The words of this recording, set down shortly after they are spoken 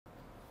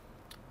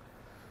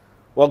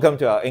Welcome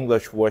to our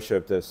English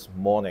worship this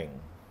morning.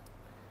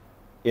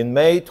 In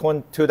May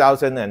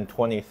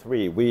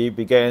 2023, we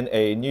began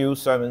a new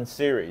sermon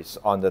series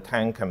on the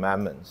Ten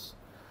Commandments.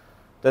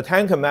 The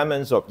Ten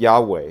Commandments of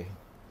Yahweh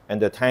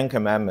and the Ten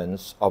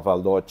Commandments of our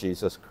Lord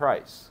Jesus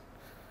Christ.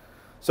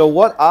 So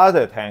what are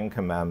the Ten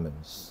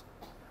Commandments?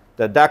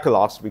 The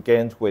Decalogue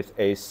begins with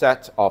a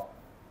set of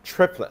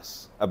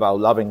triplets about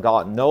loving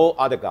God. No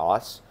other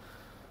gods,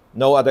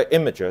 no other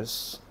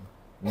images,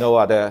 no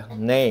other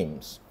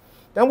names.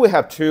 Then we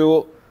have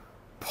two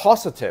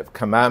positive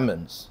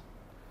commandments.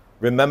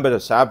 Remember the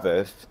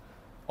Sabbath,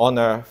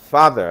 honor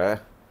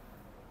father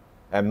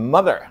and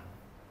mother.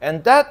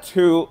 And that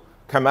two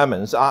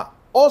commandments are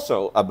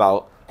also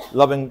about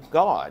loving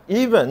God.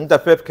 Even the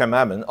fifth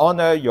commandment,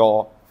 honor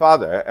your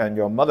father and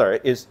your mother,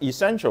 is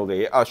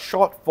essentially a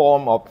short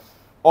form of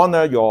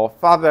honor your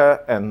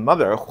father and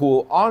mother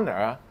who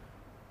honor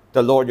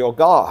the Lord your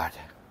God.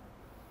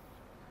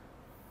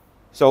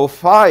 So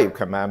 5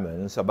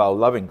 commandments about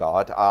loving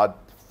God are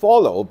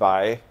followed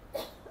by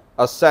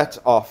a set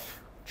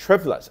of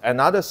triplets,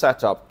 another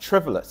set of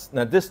triplets.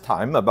 Now this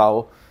time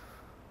about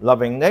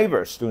loving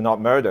neighbors. Do not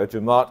murder,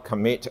 do not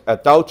commit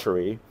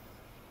adultery,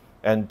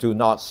 and do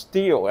not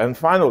steal. And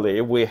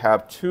finally, we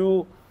have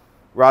 2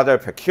 rather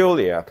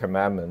peculiar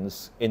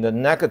commandments in the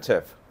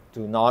negative.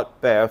 Do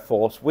not bear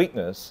false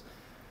witness,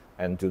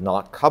 and do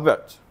not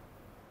covet.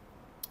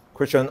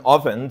 Christians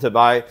often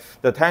divide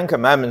the 10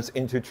 commandments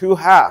into 2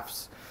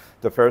 halves.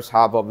 The first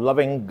half of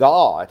loving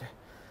God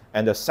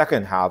and the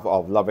second half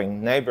of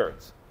loving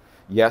neighbors.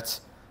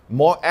 Yet,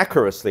 more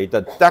accurately,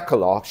 the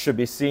Decalogue should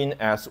be seen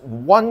as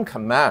one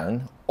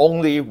command,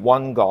 only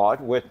one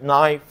God, with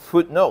 9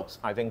 footnotes.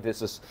 I think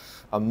this is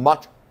a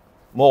much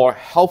more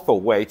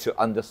helpful way to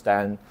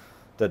understand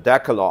the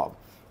Decalogue.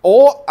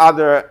 All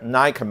other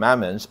 9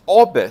 commandments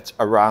orbit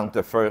around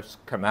the first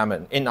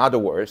commandment. In other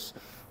words,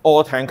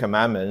 all 10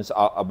 commandments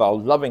are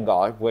about loving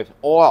God with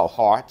all our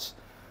hearts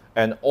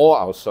and all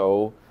our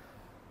soul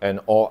and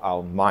all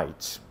our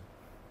might.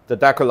 The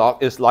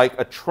Decalogue is like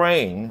a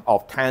train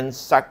of 10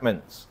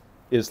 segments.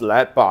 It's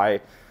led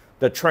by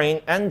the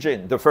train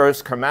engine, the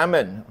first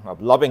commandment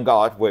of loving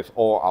God with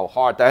all our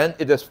heart. Then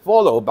it is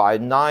followed by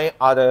 9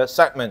 other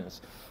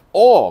segments,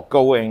 all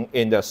going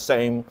in the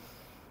same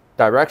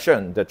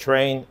direction. The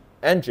train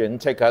engine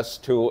takes us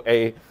to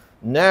a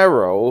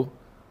narrow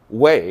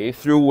way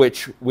through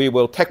which we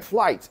will take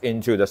flight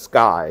into the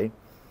sky,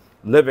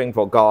 living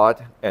for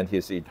God and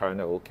His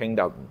eternal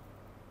kingdom.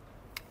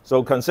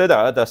 So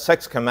consider the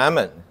 6th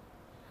commandment.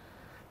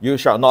 You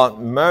shall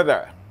not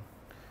murder.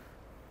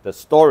 The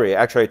story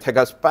actually takes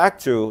us back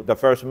to the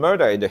first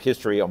murder in the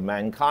history of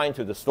mankind,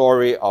 to the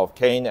story of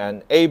Cain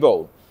and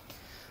Abel.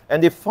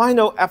 And the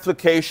final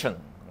application,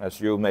 as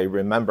you may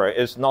remember,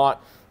 is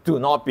not, do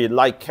not be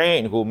like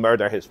Cain who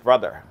murdered his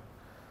brother.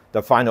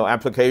 The final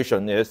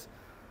application is,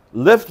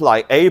 live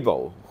like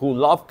Abel, who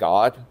loved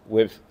God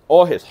with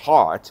all his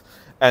heart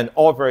and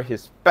offer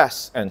his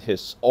best and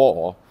his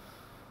all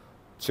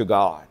to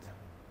God.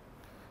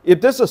 If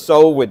this is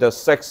so with the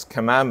 6th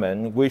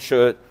commandment, we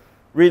should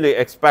really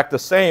expect the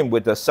same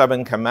with the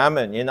 7th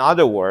commandment. In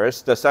other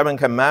words, the 7th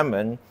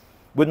commandment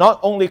would not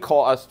only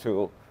call us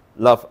to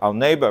love our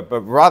neighbor,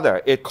 but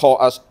rather it calls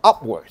us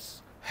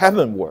upwards,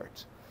 heavenward,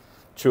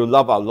 to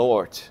love our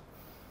Lord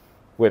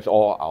with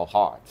all our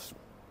hearts.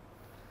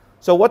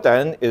 So what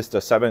then is the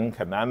 7th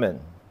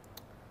commandment?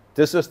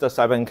 This is the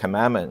 7th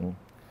commandment.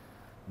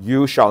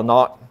 You shall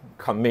not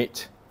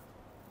commit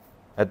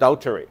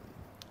adultery.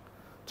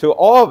 To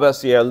all of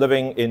us here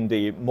living in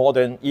the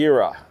modern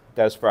era,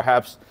 there's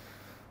perhaps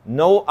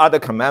no other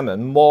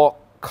commandment more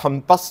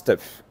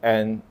combustive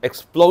and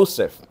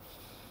explosive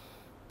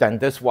than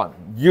this one.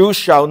 You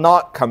shall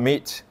not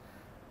commit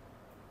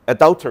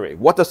adultery.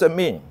 What does it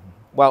mean?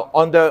 Well,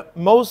 on the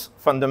most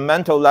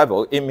fundamental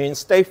level, it means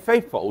stay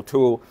faithful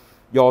to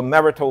your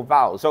marital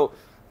vow. So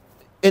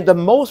in the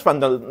most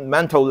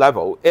fundamental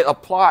level, it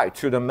applies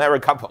to the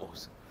married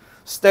couples.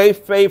 Stay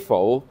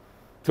faithful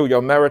to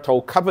your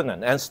marital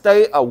covenant and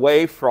stay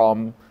away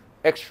from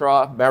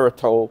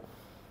extramarital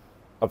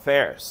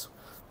affairs.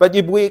 But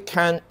if we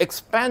can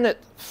expand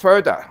it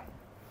further,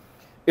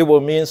 it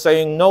will mean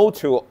saying no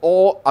to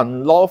all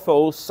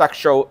unlawful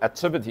sexual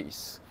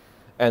activities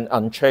and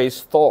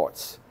unchaste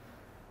thoughts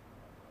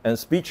and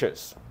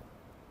speeches.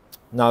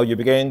 Now you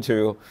begin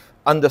to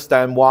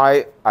understand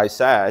why I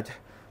said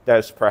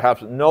there's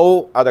perhaps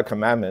no other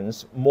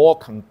commandments more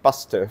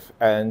combustive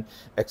and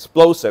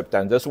explosive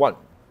than this one.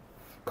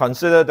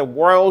 Consider the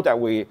world that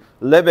we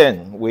live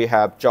in. We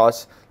have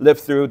just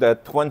lived through the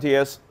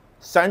 20th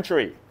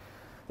century,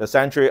 the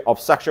century of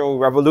sexual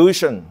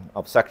revolution,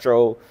 of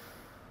sexual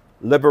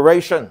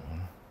liberation.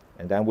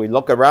 And then we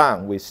look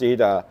around, we see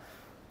the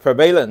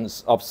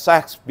prevalence of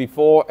sex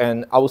before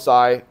and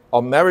outside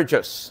of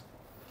marriages.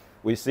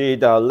 We see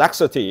the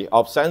laxity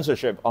of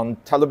censorship on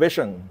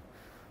television,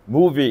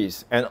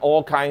 movies, and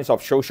all kinds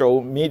of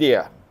social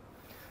media.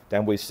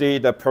 Then we see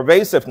the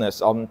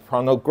pervasiveness of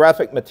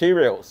pornographic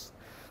materials,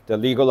 the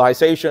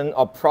legalization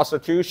of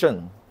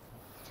prostitution,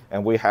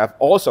 And we have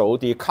also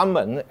the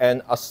common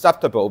and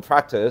acceptable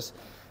practice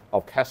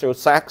of casual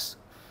sex,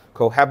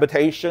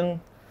 cohabitation,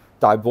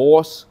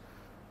 divorce,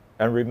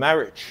 and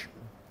remarriage.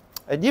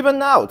 And even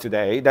now,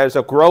 today, there's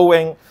a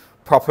growing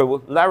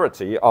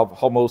popularity of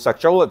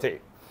homosexuality,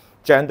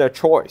 gender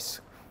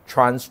choice,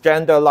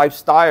 transgender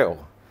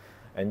lifestyle,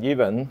 and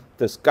even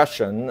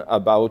discussion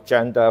about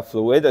gender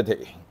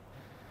fluidity.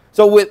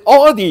 So with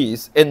all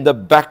these in the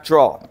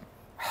backdrop,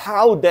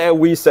 how dare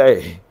we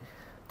say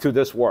to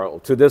this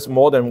world, to this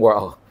modern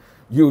world,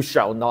 you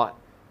shall not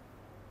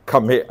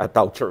commit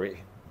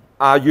adultery?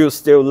 Are you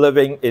still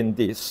living in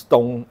the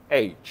Stone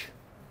Age?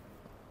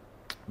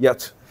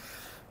 Yet,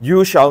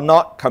 you shall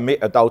not commit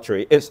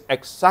adultery is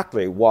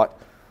exactly what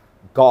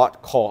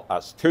God called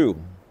us to,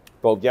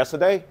 both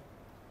yesterday,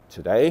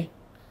 today,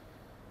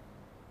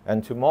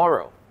 and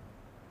tomorrow.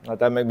 Now,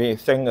 that made me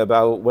think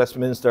about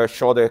Westminster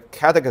Shorter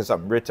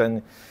Catechism,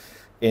 written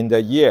in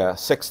the year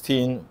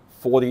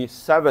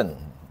 1647.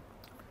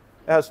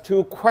 It has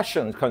two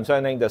questions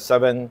concerning the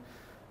seventh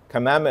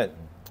commandment.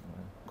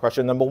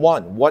 Question number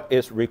one, what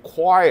is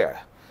required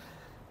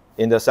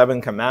in the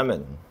seventh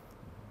commandment?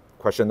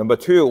 Question number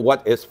two,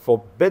 what is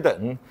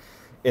forbidden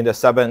in the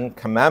seventh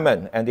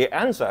commandment? And the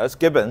answers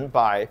given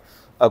by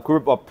a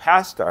group of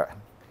pastors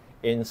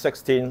in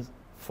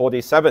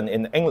 1647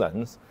 in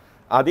England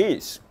are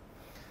these.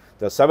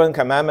 The seventh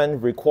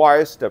commandment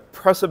requires the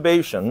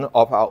preservation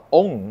of our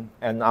own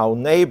and our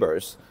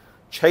neighbors'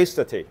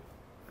 chastity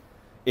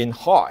in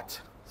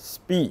heart,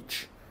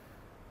 speech,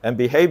 and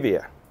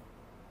behavior.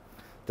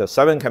 The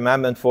seventh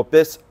commandment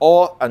forbids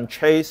all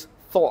unchaste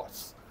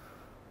thoughts,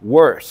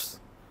 words,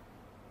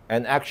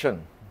 and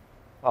action.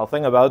 Well,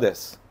 think about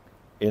this.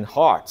 In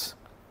heart,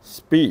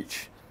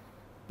 speech,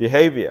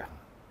 behavior,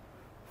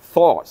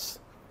 thoughts,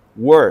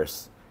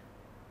 words,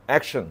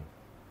 action,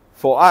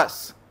 for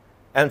us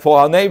and for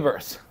our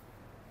neighbors.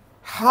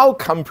 How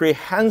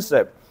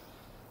comprehensive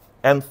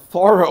and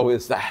thorough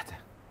is that?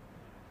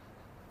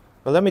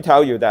 But let me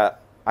tell you that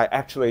I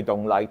actually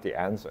don't like the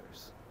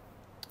answers.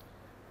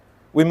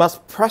 We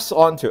must press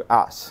on to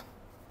ask,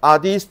 are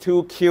these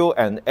two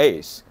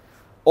Q&As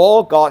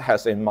all God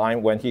has in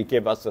mind when he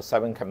gave us the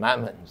seven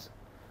commandments?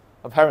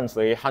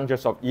 Apparently,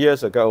 hundreds of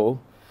years ago,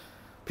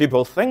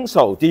 people think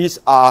so. These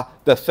are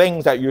the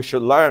things that you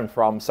should learn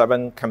from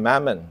seven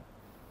commandments.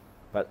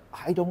 But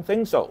I don't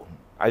think so.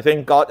 I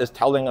think God is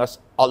telling us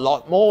a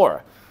lot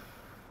more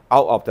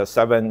out of the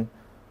seven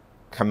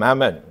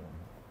commandments.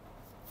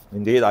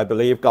 Indeed, I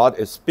believe God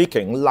is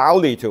speaking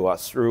loudly to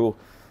us through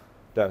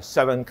the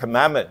seventh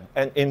commandment.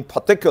 And in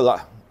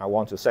particular, I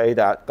want to say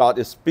that God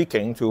is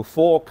speaking to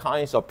four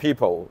kinds of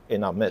people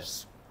in our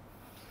midst.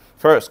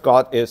 First,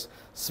 God is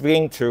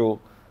speaking to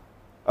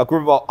a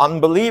group of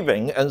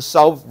unbelieving and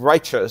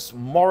self-righteous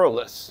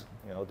moralists.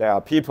 There are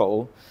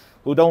people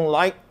who don't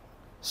like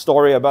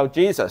story about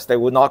Jesus. They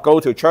will not go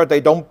to church.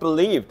 They don't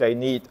believe they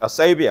need a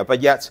savior,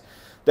 but yet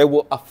they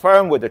will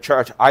affirm with the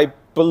church, I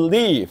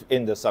believe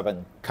in the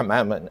seventh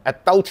commandment.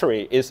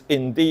 Adultery is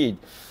indeed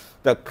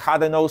the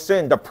cardinal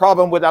sin, the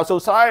problem with our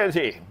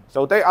society.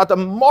 So they are the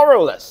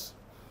moralists.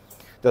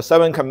 The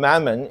seventh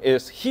commandment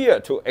is here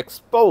to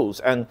expose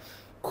and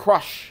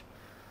crush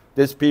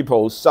these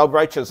people's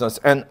self-righteousness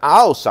and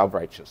our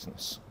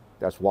self-righteousness.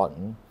 That's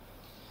one.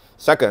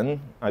 Second,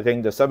 I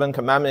think the seventh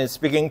commandment is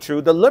speaking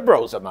to the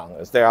liberals among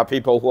us. There are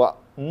people who are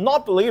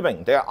not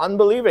believing. They are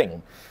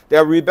unbelieving. They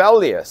are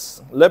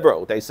rebellious,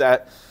 liberal. They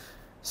said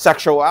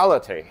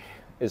sexuality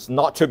is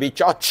not to be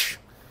judged.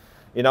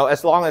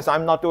 As long as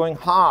I'm not doing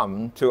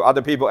harm to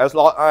other people, as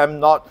long as I'm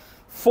not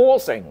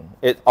forcing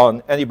it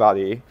on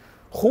anybody,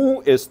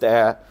 who is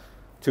there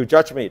to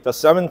judge me? The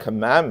seventh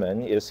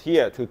commandment is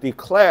here to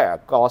declare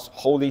God's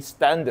holy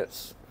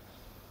standards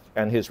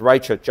and his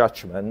righteous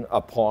judgment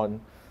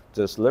upon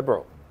this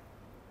liberal.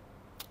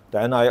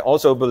 Then I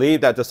also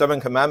believe that the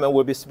seventh commandment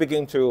will be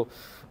speaking to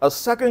a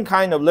second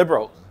kind of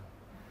liberals.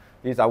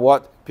 These are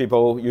what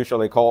people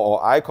usually call,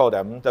 or I call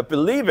them, the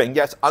believing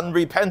yet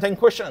unrepenting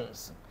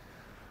Christians.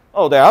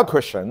 Oh, there are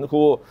Christians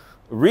who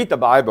read the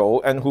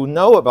Bible and who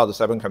know about the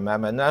seventh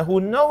commandment and who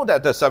know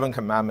that the seventh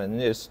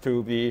commandment is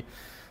to be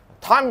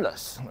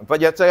timeless, but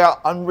yet they are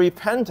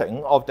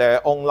unrepenting of their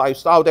own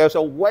lifestyle. There's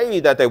a way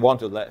that they want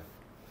to live.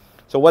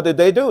 So what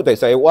do? They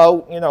say,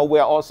 well, we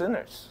are all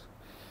sinners.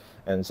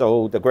 And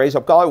so the grace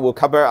of God will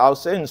cover our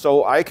sins,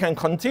 so I can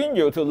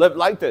continue to live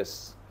like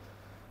this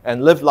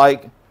and live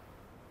like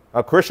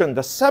a Christian.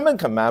 The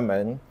seventh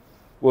commandment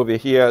will be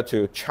here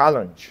to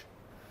challenge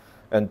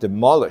and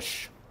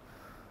demolish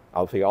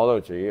our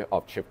theology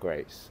of cheap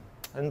grace.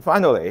 And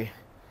finally,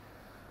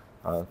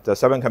 the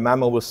seventh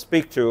commandment will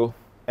speak to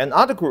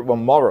another group of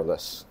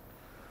moralists.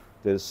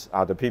 These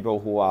are the people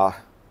who are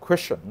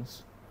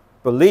Christians,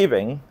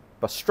 believing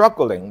but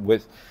struggling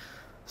with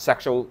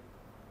sexual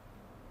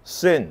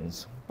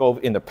sins, both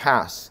in the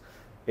past,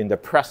 in the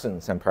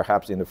present, and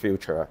perhaps in the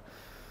future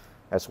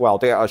as well.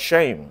 They are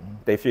ashamed.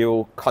 They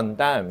feel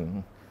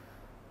condemned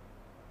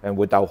and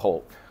without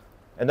hope.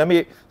 And let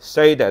me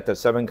say that the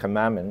seventh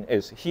commandment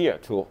is here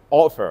to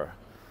offer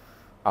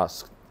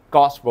us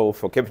gospel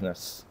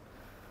forgiveness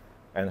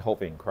and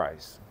hope in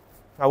Christ.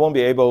 I won't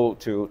be able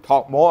to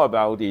talk more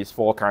about these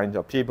 4 kinds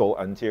of people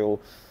until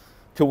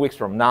 2 weeks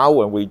from now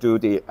when we do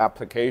the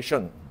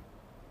application.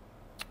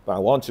 But I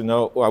want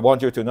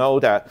you to know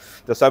that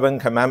the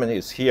 7th commandment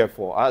is here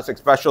for us,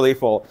 especially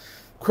for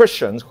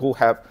Christians who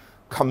have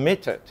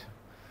committed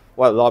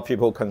what a lot of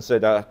people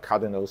consider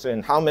cardinal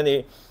sin. How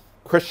many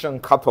Christian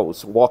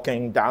couples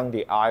walking down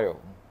the aisle,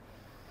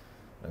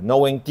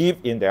 knowing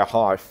deep in their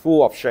heart,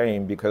 full of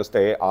shame because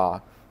they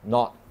are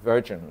not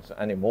virgins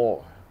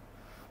anymore.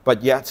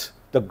 But yet,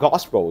 the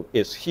gospel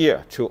is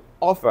here to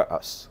offer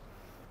us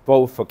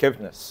both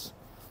forgiveness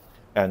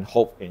and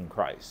hope in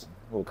Christ.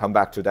 We'll come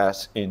back to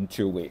that in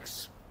 2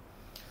 weeks.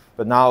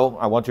 But now,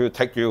 I want to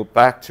take you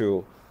back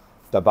to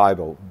the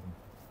Bible.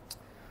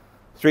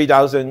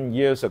 3,000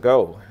 years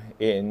ago,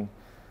 in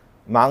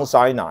Mount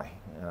Sinai,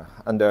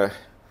 under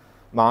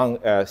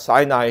Mount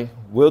Sinai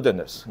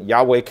wilderness,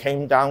 Yahweh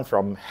came down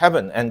from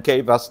heaven and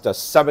gave us the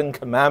 7th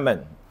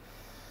commandment.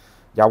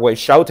 Yahweh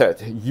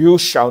shouted, "You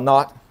shall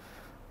not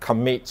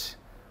commit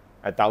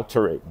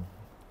adultery."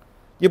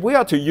 If we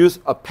are to use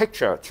a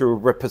picture to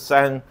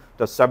represent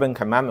the 7th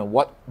commandment,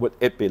 what would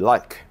it be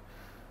like?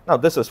 Now,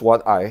 this is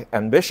what I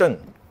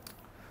envision.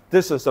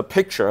 This is a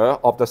picture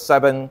of the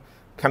 7th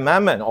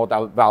commandment, or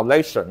the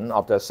violation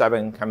of the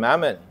 7th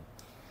commandment.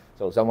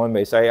 So someone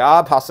may say,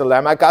 Pastor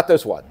Lam, I got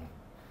this one.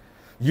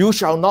 You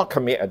shall not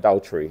commit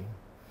adultery.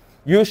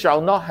 You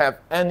shall not have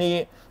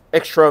any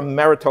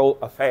extramarital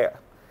affair.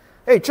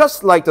 Hey,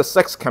 just like the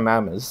 6th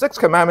commandment. The 6th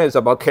commandment is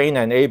about Cain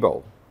and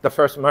Abel, the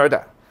first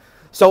murder.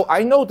 So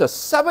I know the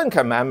 7th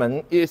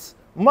commandment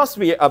must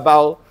be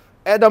about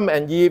Adam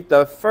and Eve,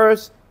 the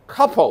first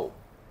couple.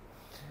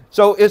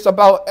 So it's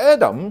about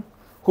Adam,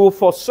 who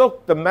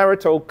forsook the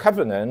marital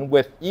covenant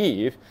with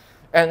Eve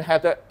and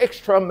had an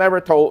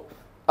extramarital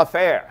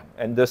affair,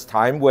 and this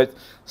time with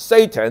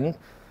Satan,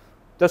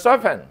 the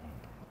serpent.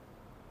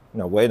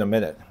 Now, wait a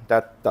minute.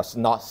 That does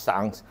not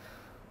sound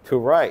too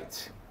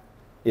right.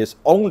 It's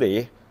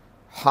only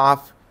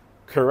half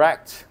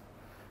correct.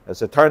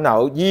 As it turned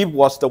out, Eve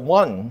was the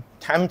one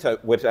tempted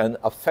with an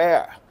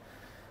affair,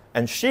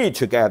 and she,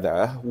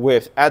 together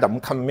with Adam,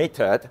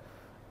 committed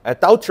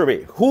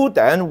adultery. Who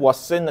then was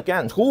sinned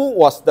against? Who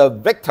was the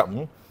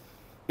victim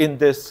in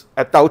this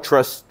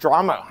adulterous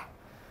drama?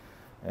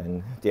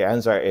 And the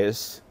answer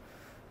is,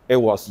 it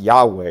was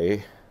Yahweh,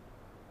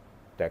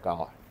 their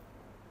God.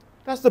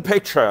 That's the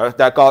picture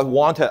that God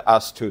wanted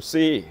us to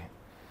see.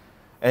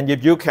 And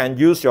if you can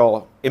use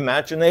your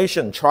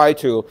imagination, try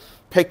to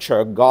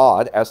picture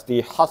God as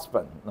the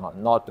husband,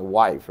 not the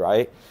wife,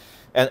 right?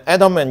 And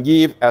Adam and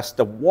Eve as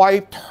the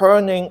wife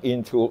turning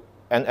into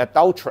an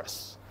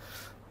adulteress,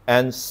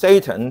 and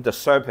Satan, the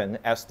serpent,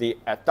 as the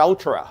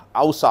adulterer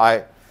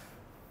outside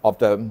of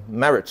the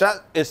marriage.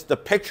 That is the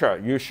picture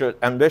you should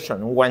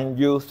envision when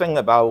you think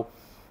about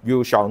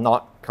you shall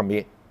not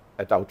commit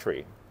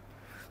adultery.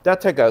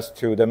 That takes us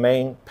to the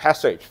main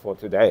passage for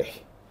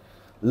today.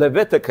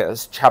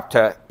 Leviticus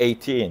chapter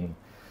 18,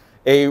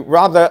 a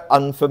rather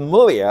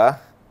unfamiliar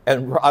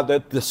and rather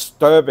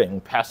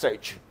disturbing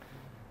passage.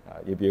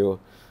 If you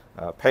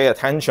pay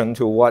attention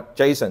to what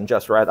Jason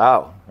just read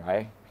out,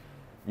 right?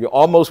 You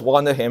almost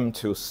wanted him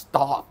to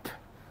stop.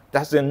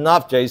 That's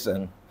enough,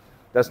 Jason.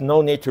 There's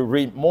no need to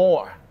read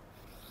more.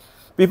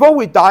 Before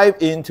we dive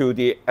into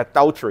the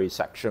adultery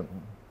section,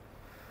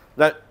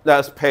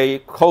 let's pay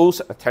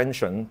close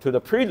attention to the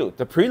prelude.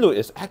 The prelude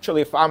is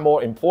actually far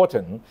more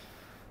important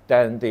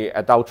than the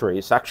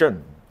adultery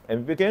section. And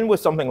we begin with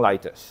something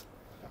like this.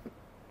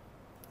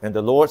 And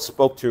the Lord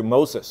spoke to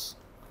Moses,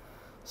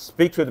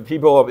 "Speak to the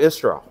people of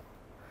Israel.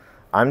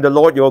 I'm the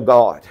Lord your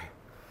God.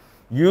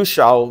 You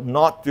shall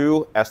not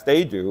do as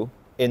they do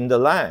in the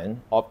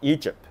land of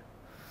Egypt,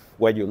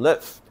 where you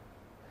live.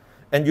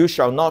 And you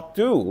shall not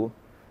do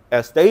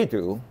as they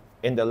do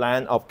in the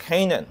land of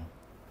Canaan.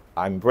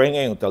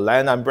 The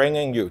land I'm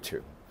bringing you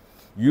to.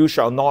 You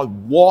shall not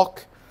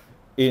walk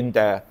in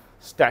their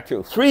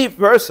statutes." 3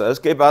 verses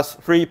give us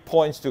 3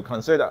 points to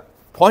consider.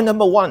 Point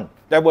number 1,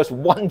 there was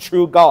one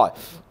true God.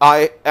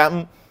 I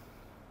am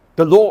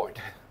the Lord.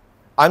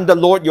 I'm the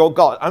Lord your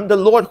God. I'm the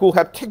Lord who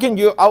have taken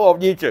you out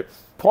of Egypt.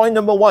 Point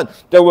number 1,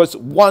 there was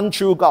one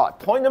true God.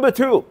 Point number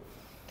 2,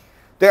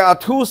 there are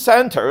 2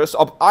 centers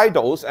of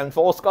idols and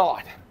false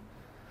god.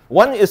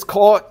 One is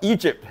called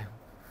Egypt.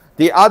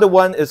 The other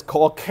one is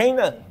called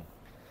Canaan.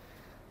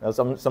 Now,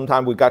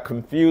 sometimes we got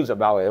confused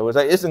about it. It was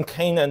like, isn't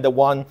Canaan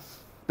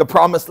the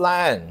promised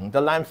land,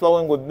 the land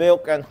flowing with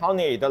milk and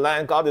honey, the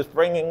land God is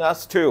bringing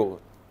us to?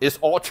 It's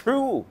all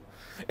true.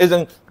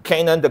 Isn't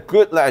Canaan the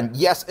good land?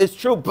 Yes, it's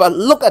true. But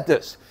look at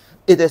this.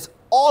 It is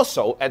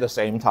also, at the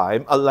same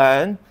time, a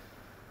land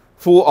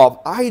full of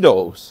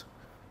idols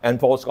and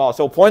false gods.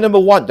 So point number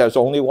 1, there's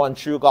only one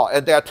true God.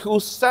 And there are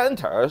 2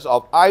 centers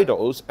of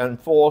idols and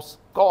false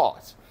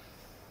gods.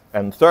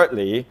 And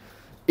thirdly,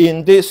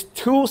 in these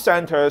 2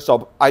 centers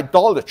of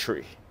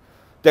idolatry,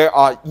 there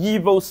are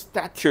evil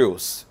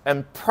statutes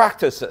and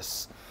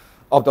practices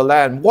of the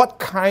land. What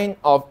kind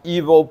of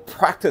evil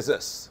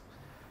practices?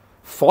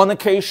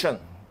 Fornication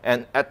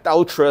and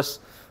adulterous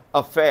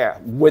affair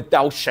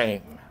without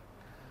shame.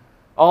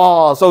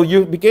 Oh, so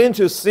you begin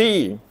to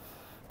see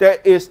there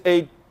is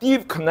a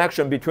deep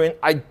connection between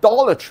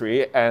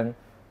idolatry and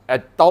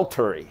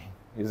adultery.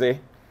 You see,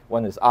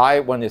 one is I,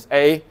 one is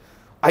A.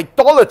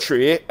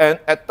 Idolatry and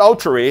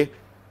adultery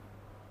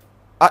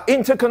are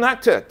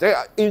interconnected. They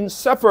are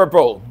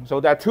inseparable. So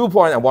there are 2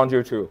 points I want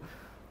you to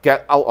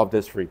get out of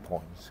these 3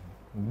 points.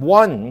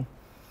 One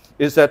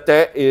is that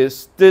there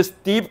is this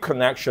deep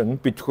connection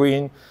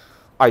between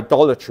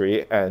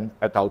idolatry and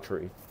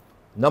adultery.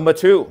 Number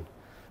 2,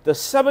 the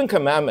 7th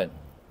commandment,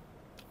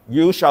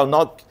 you shall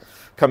not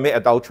commit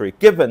adultery,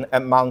 given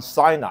at Mount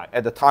Sinai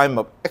at the time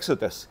of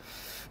Exodus,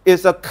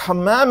 is a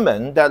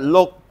commandment that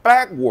looks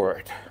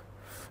backward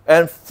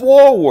and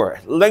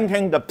forward,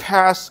 linking the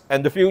past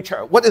and the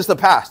future. What is the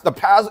past? The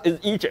past is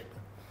Egypt.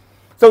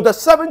 So the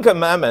 7th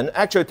commandment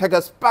actually takes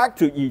us back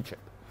to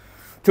Egypt,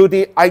 to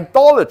the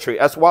idolatry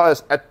as well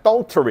as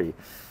adultery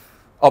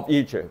of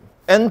Egypt,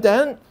 and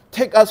then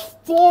take us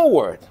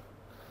forward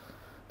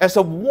as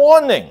a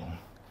warning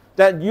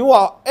that you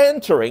are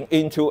entering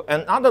into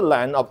another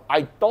land of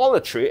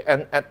idolatry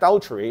and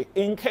adultery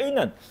in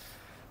Canaan.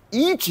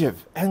 Egypt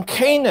and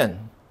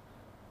Canaan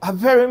are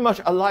very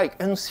much alike.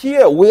 And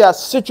here we are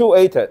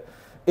situated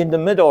in the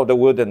middle of the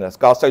wilderness.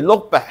 God said,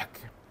 look back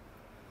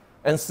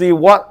and see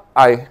what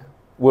I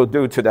will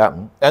do to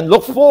them. And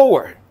look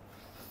forward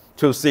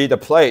to see the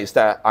place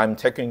that I'm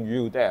taking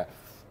you there.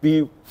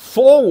 Be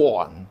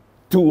forewarned.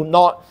 Do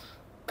not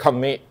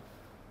commit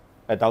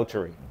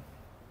adultery.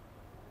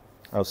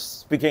 Now,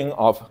 speaking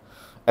of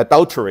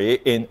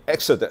adultery in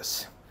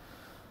Exodus,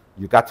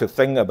 you got to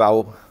think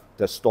about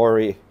the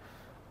story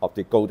of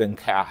the golden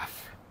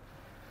calf.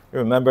 You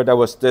remember there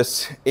was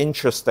this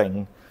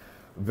interesting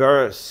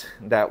verse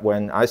that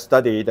when I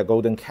studied the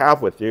golden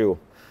calf with you,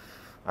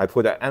 I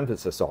put an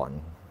emphasis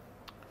on.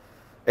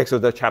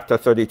 Exodus chapter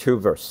 32,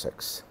 verse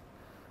 6.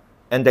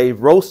 And they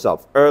rose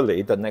up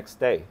early the next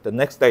day.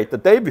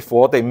 The day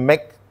before, they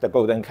make the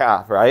golden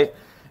calf, right?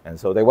 And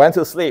so they went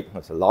to sleep. It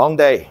was a long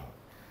day.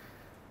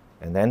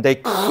 And then they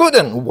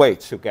couldn't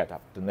wait to get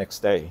up the next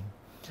day.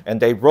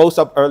 And they rose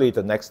up early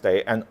the next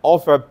day and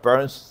offered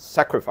burnt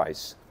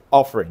sacrifice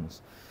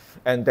offerings.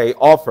 And they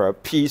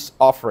offered peace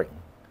offering.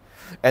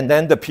 And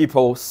then the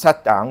people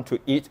sat down to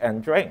eat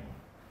and drink.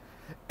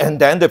 And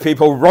then the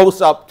people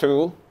rose up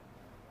to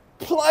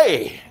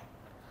play.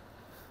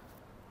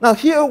 Now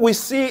here we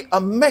see a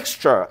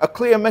mixture, a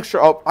clear mixture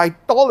of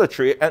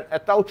idolatry and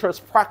adulterous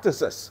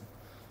practices.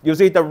 You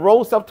see, the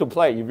rose up to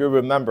play, if you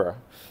remember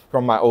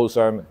from my old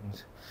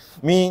sermons,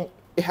 mean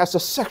it has a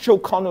sexual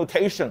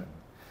connotation.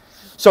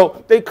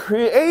 So they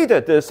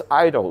created this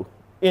idol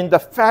in the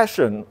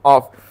fashion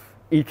of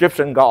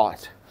Egyptian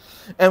gods.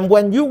 And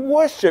when you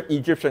worship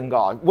Egyptian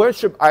God,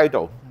 worship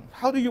idol,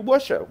 how do you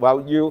worship?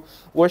 Well, you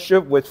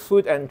worship with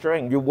food and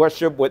drink. You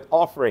worship with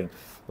offering.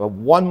 But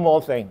one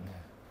more thing,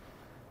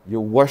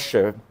 you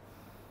worship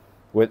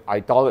with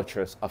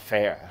idolatrous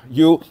affair.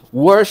 You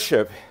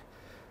worship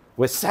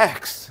with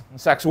sex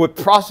with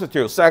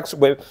prostitutes, sex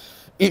with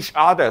each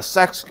other,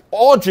 sex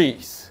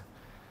orgies.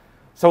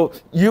 So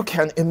you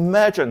can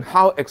imagine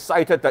how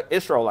excited the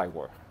Israelites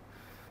were.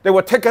 They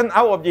were taken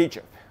out of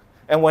Egypt.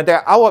 And when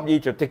they're out of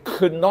Egypt, they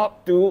could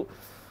not do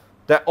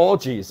their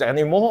orgies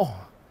anymore.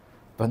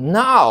 But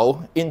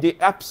now, in the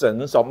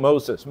absence of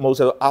Moses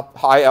up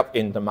high up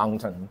in the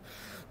mountain,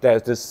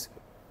 there's this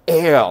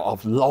air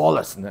of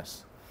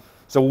lawlessness.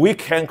 So we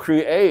can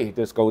create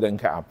this golden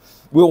calf.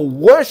 We'll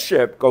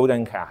worship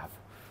golden calf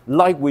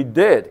like we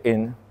did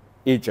in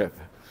Egypt.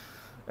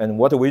 And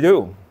what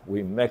do?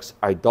 We mix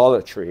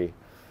idolatry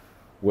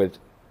with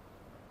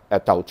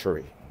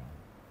adultery.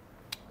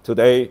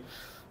 Today,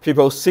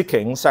 people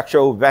seeking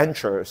sexual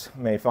ventures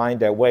may find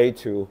their way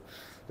to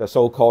the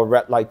so-called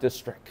red light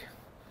district.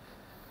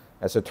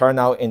 As it turned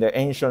out, in the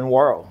ancient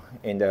world,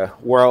 in the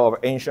world of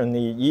ancient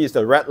Near East,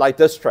 the red light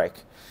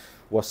district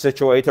was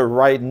situated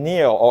right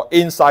near or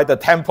inside the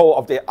temple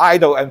of the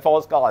idol and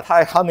false god.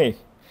 Hi, honey.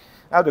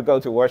 I have to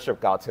go to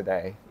worship God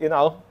today. You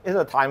know, it's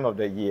the time of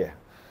the year.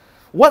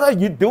 What are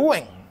you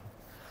doing?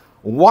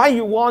 Why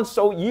you want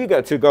so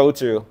eager to go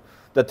to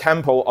the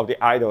temple of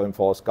the idol and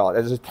false god?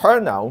 As it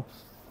turned out,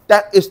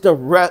 that is the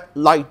red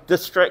light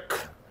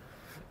district.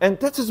 And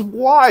this is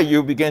why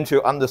you begin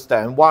to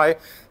understand why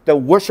the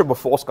worship of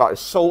false god is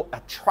so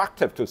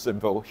attractive to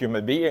simple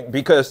human beings,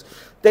 because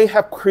they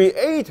have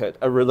created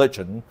a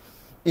religion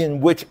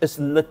in which it's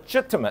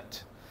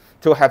legitimate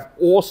to have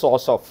all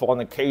sorts of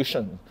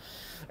fornication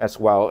as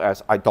well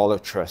as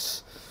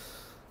idolatrous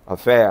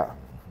affair.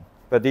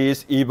 But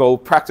these evil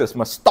practices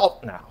must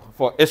stop now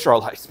for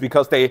Israelites,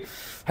 because they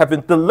have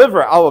been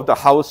delivered out of the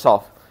house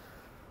of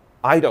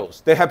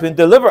idols. They have been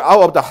delivered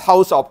out of the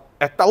house of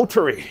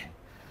adultery.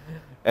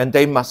 And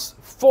they must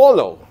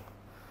follow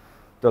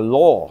the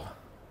law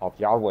of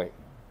Yahweh.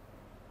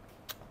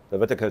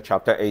 Leviticus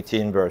chapter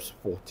 18, verse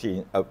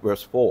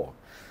 4.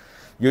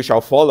 You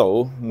shall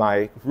follow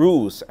my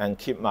rules and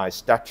keep my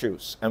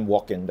statutes and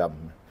walk in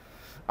them.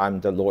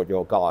 I'm the Lord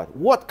your God.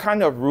 What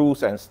kind of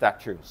rules and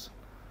statutes?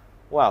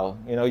 Well,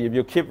 you know, if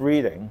you keep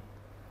reading,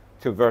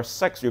 to verse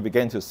 6, you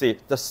begin to see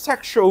the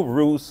sexual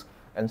rules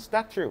and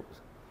statutes.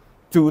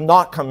 Do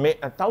not commit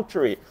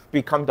adultery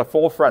become the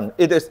forefront.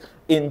 It is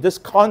in this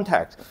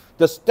context,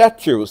 the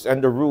statutes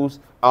and the rules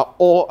are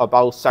all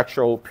about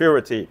sexual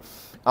purity.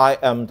 I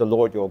am the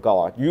Lord your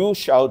God. You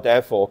shall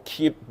therefore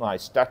keep my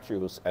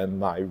statutes and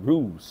my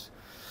rules.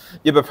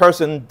 If a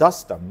person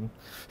does them,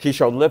 he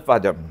shall live by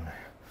them.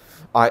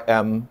 I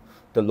am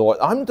the Lord.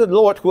 I'm the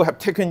Lord who have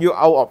taken you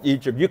out of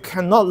Egypt. You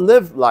cannot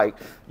live like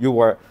you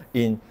were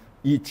in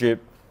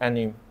Egypt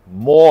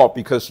anymore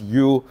because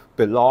you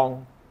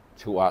belong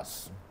to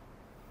us.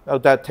 Now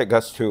that takes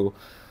us to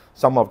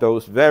some of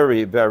those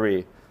very,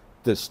 very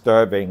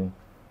disturbing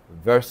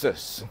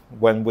verses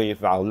when we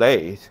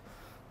violate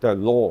the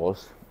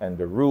laws and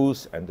the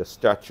rules and the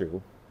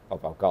statute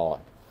of our God.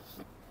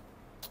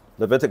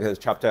 Leviticus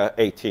chapter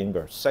 18,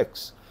 verse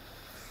 6.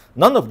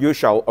 None of you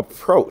shall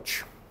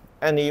approach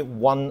any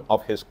one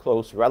of his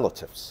close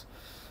relatives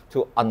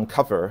to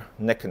uncover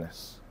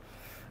nakedness.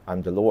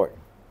 I'm the Lord.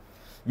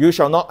 You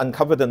shall not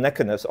uncover the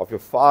nakedness of your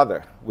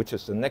father, which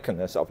is the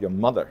nakedness of your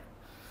mother.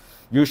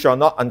 You shall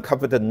not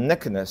uncover the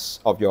nakedness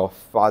of your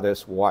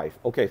father's wife.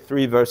 Okay,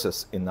 3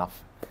 verses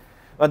enough.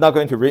 I'm not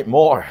going to read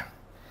more.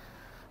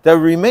 The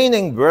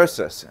remaining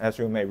verses, as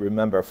you may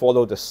remember,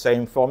 follow the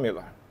same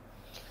formula.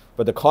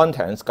 But the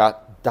contents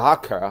got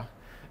darker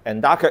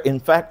and darker. In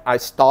fact, I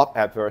stopped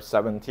at verse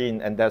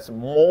 17, and there's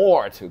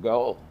more to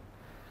go.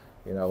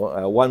 You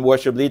know, one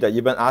worship leader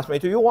even asked me,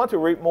 do you want to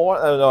read more?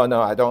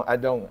 No, I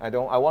don't.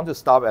 I want to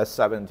stop at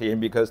 17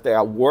 because there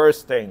are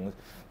worse things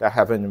that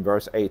happen in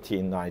verse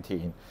 18,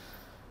 19,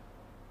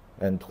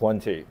 and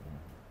 20.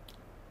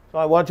 So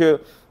I want you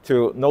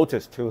to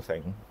notice 2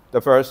 things.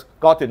 The first,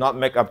 God did not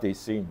make up these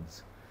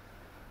scenes.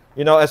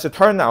 You know, as it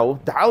turned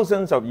out,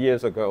 thousands of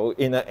years ago,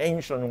 in the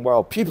ancient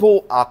world,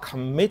 people are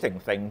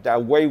committing things that are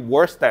way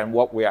worse than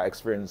what we are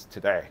experiencing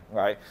today,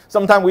 right?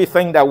 Sometimes we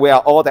think that we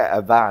are all that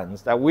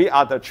advanced, that we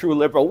are the true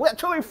liberal. We're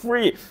actually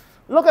free.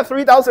 Look at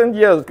 3,000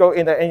 years ago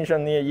in the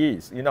ancient Near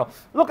East. You know,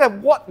 look at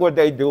what were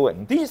they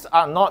doing. These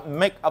are not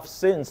make-up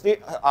sins. They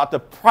are the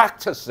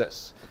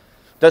practices,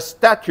 the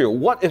statute,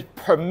 what is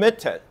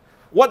permitted,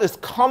 what is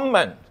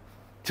common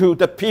to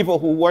the people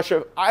who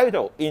worship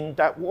idol in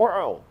that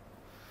world.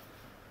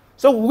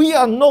 So we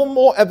are no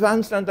more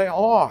advanced than they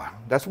are.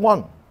 That's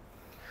one.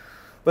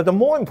 But the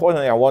more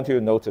importantly, I want you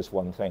to notice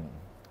one thing.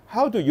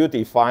 How do you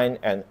define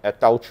an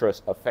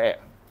adulterous affair?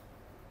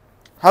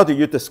 How do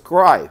you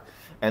describe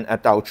an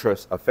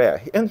adulterous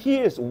affair? And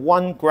here is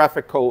one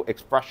graphical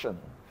expression.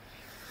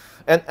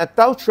 An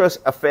adulterous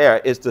affair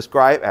is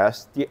described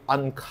as the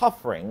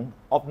uncovering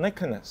of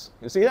nakedness.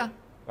 You see that?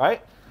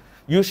 Right?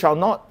 You shall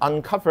not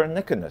uncover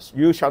nakedness.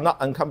 You shall not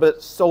uncover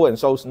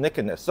so-and-so's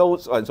nakedness,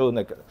 so-and-so's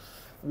nakedness.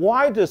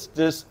 Why is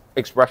this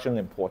expression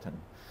important?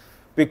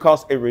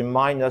 Because it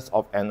reminds us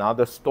of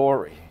another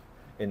story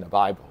in the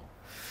Bible.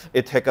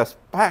 It takes us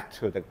back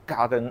to the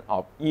Garden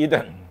of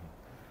Eden.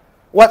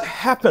 What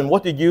happened?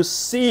 What did you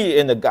see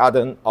in the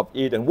Garden of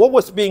Eden? What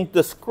was being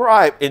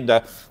described in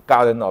the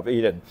Garden of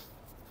Eden?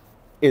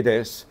 It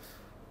is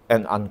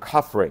an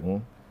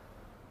uncovering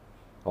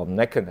of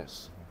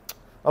nakedness.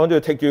 I want to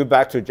take you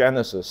back to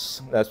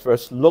Genesis. Let's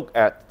first look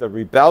at the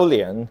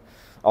rebellion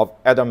of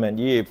Adam and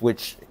Eve,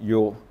 which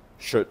you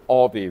should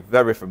all be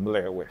very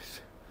familiar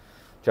with.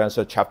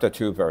 Genesis chapter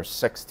 2, verse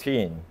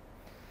 16.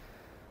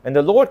 And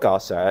the Lord God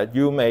said,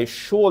 you may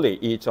surely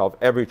eat of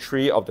every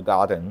tree of the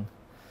garden,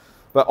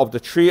 but of the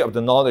tree of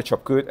the knowledge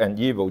of good and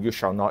evil you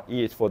shall not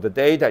eat, for the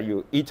day that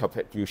you eat of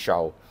it you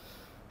shall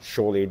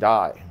surely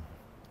die.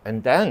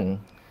 And then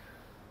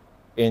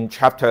in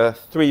chapter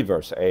 3,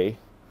 verse 8,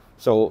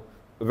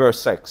 verse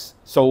 6,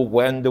 so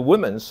when the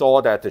woman saw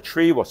that the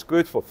tree was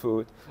good for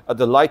food, a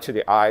delight to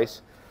the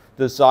eyes,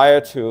 desire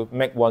to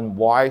make one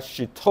wise,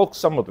 she took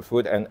some of the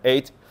food and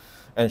ate,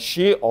 and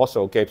she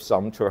also gave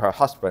some to her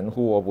husband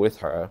who were with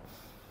her,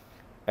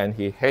 and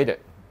he hated.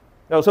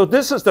 Now, so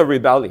this is the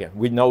rebellion.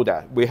 We know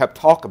that. We have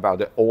talked about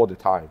it all the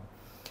time.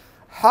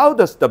 How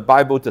does the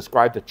Bible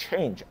describe the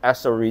change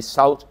as a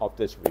result of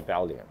this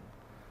rebellion?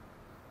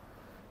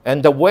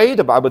 And the way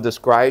the Bible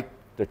describes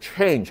the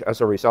change as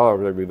a result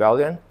of the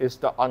rebellion is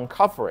the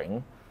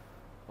uncovering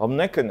of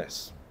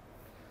nakedness.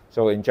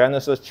 So in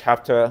Genesis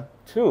chapter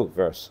 2,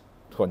 verse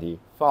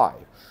 25,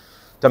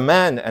 the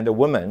man and the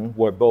woman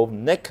were both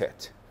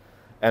naked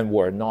and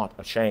were not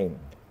ashamed.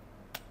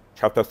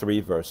 Chapter 3,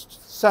 verse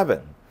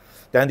 7,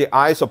 then the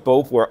eyes of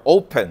both were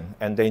open,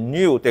 and they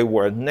knew they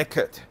were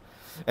naked,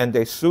 and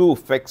they sewed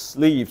fig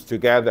sleeves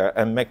together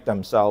and make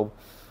themselves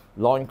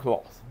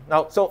loincloths.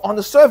 Now, so on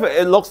the surface,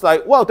 it looks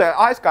like, well, their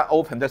eyes got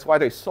open, that's why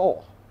they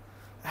saw.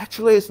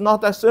 Actually, it's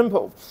not that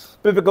simple.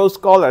 Biblical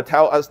scholars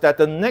tell us that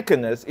the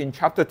nakedness in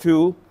chapter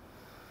 2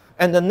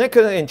 and the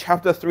nakedness in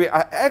chapter 3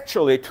 are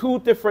actually 2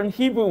 different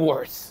Hebrew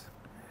words.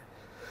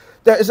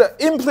 There is an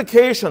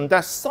implication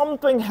that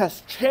something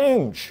has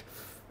changed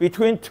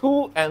between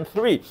 2 and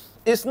 3.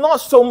 It's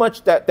not so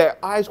much that their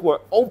eyes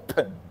were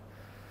open.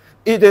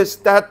 It is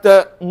that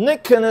the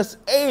nakedness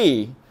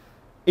A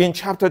in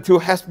chapter 2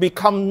 has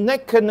become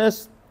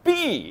nakedness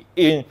B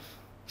in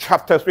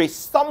chapter 3,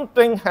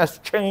 something has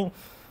changed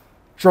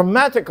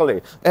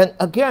dramatically. And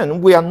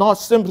again, we are not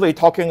simply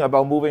talking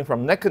about moving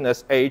from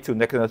nakedness A to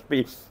nakedness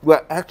B.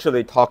 We're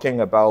actually talking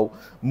about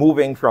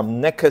moving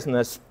from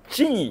nakedness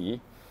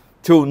G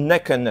to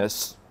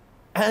nakedness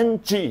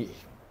NG.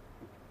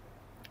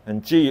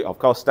 And G, of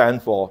course,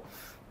 stands for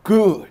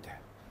good.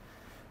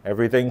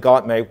 Everything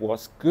God made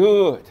was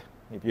good.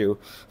 If you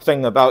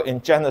think about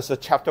in Genesis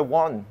chapter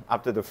 1,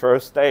 after the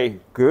first day,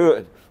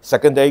 good.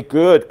 Second day,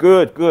 good,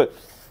 good, good.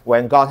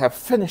 When God had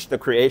finished the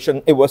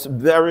creation, it was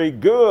very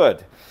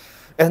good.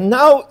 And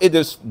now it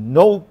is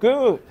no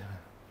good.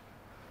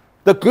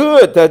 The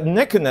good, the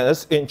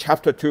nakedness in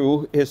chapter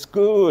 2 is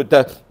good.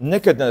 The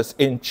nakedness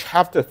in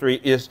chapter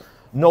 3 is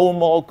no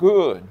more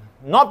good.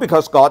 Not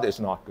because God is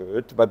not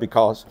good, but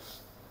because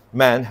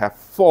man have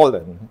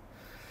fallen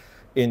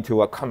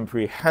into a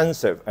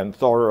comprehensive and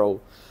thorough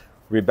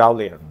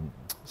rebellion.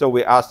 So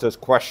we ask this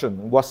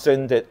question, what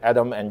sin did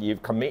Adam and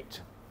Eve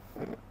commit?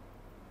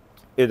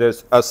 It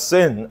is a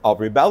sin of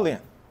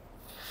rebellion.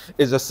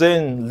 It's a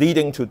sin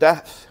leading to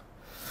death.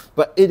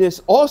 But it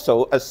is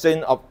also a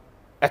sin of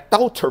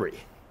adultery.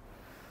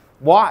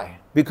 Why?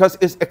 Because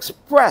it's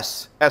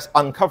expressed as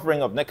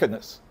uncovering of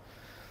nakedness.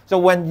 So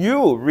when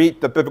you read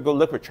the biblical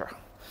literature,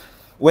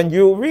 when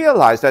you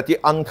realize that the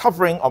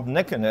uncovering of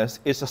nakedness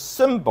is a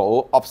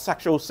symbol of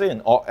sexual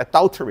sin or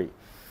adultery,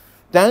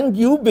 then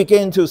you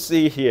begin to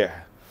see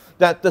here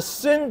that the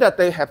sin that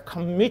they have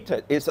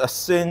committed is a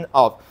sin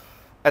of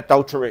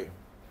adultery.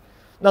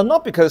 Now,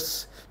 not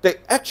because they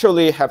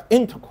actually have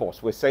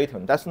intercourse with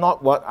Satan. That's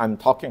not what I'm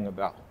talking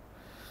about.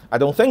 I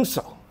don't think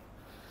so.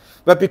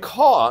 But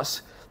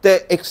because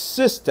there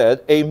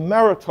existed a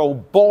marital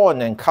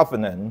bond and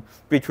covenant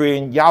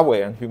between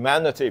Yahweh and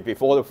humanity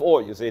before the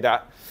fall. You see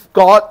that?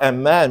 God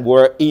and man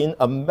were in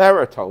a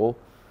marital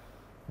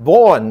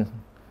bond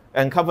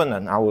and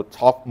covenant. I will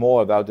talk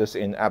more about this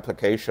in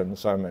application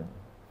sermon.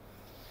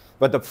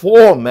 But the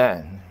fall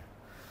man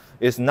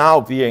is now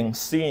being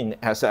seen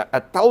as an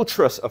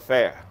adulterous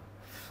affair,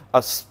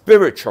 a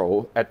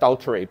spiritual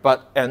adultery,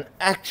 but an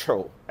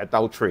actual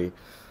adultery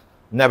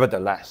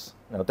nevertheless.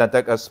 Now that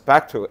takes us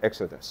back to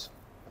Exodus.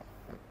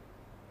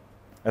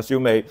 As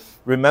you may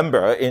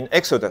remember, in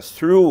Exodus,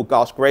 through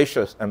God's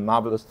gracious and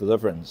marvelous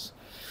deliverance,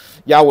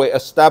 Yahweh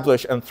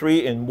established a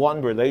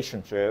 3-in-1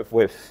 relationship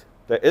with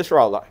the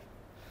Israelites.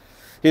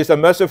 He is the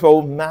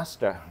merciful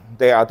master.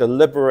 They are the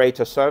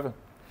liberator servant.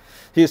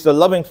 He is the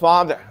loving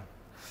father.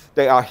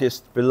 They are his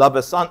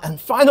beloved son. And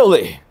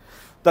finally,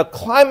 the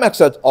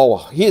climax of all,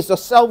 he is the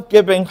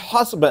self-giving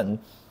husband.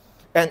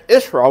 And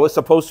Israel is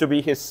supposed to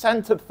be his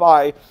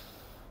sanctified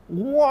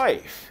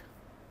wife.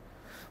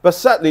 But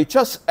sadly,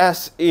 just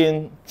as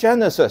in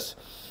Genesis,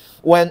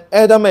 when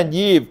Adam and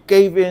Eve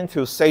gave in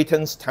to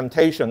Satan's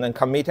temptation and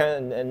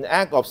committed an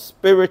act of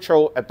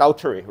spiritual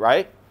adultery,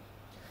 right?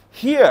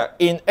 Here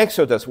in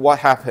Exodus, what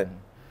happened?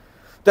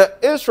 The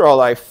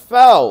Israelites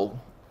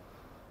fell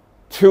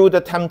to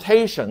the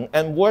temptation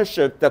and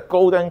worshiped the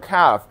golden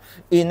calf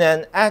in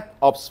an act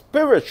of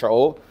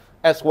spiritual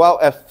as well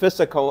as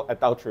physical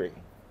adultery.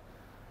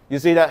 You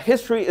see that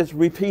history is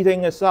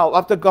repeating itself.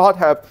 After God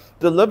had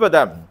delivered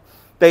them,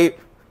 they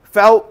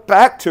fell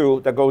back to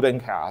the golden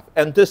calf,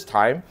 and this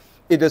time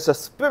it is a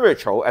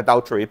spiritual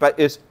adultery, but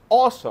it's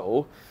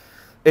also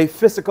a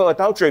physical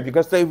adultery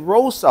because they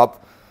rose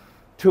up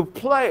to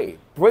play,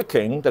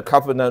 breaking the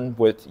covenant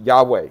with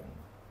Yahweh.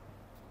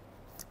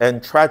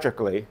 And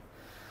tragically,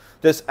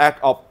 this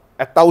act of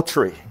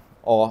adultery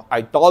or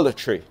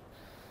idolatry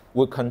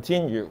will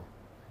continue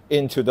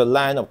into the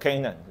land of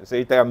Canaan. You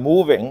see, they are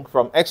moving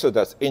from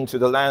Exodus into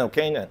the land of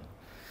Canaan,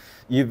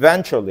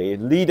 eventually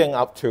leading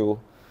up to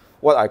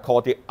what I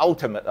call the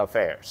ultimate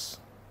affairs.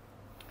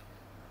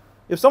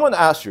 If someone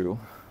asks you,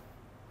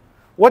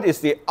 what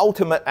is the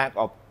ultimate act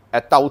of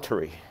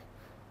adultery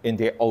in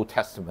the Old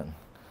Testament?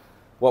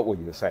 What would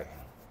you say?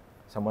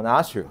 Someone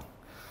asks you,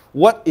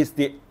 what is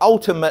the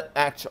ultimate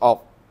act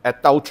of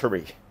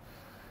adultery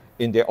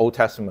in the Old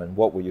Testament?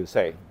 What would you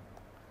say?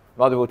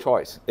 Multiple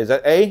choice. Is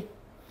it A,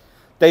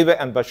 David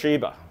and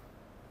Bathsheba?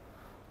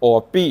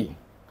 Or B,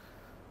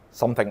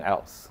 something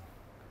else?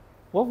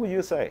 What would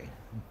you say?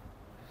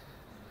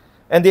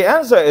 And the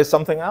answer is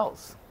something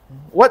else.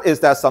 What is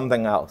that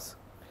something else?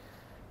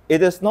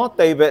 It is not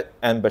David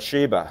and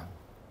Bathsheba.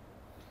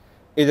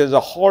 It is a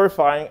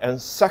horrifying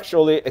and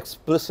sexually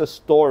explicit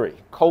story,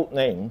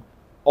 codenamed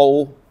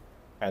O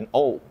and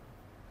O.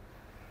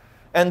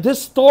 And this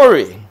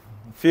story,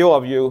 few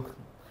of you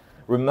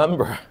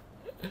remember,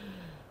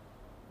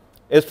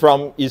 is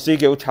from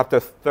Ezekiel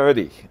chapter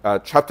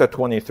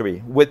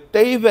 23, with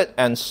David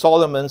and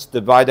Solomon's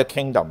divided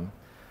kingdom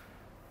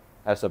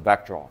as a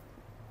backdrop.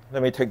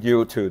 Let me take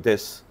you to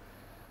this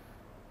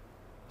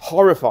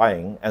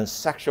horrifying and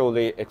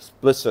sexually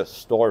explicit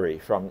story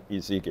from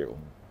Ezekiel.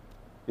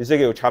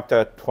 Ezekiel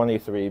chapter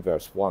 23,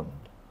 verse 1.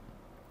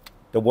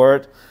 The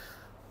word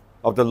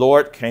of the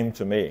Lord came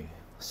to me,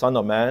 Son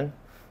of man,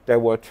 there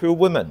were 2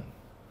 women,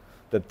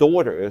 the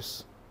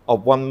daughters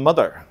of one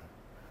mother,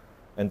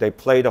 and they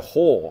played a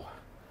whore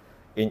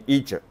in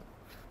Egypt.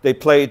 They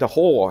played the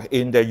whore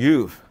in their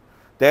youth.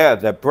 There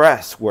their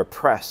breasts were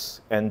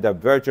pressed and the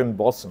virgin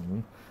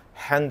bosom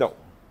handled.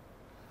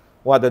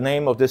 What are the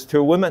name of these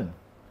two women?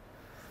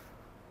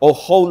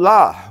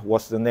 Oholah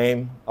was the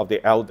name of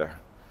the elder,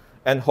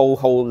 and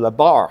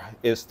Oholiab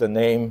is the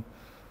name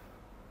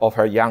of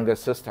her younger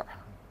sister.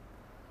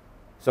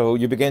 So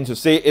you begin to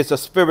see it's a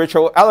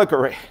spiritual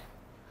allegory.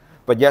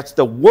 But yet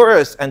the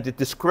words and the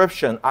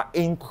description are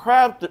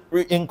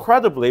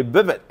incredibly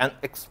vivid and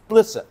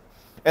explicit.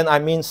 And I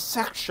mean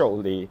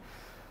sexually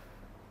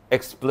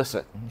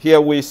explicit. Here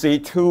we see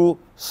two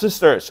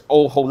sisters.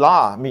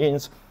 Oholah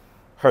means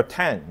her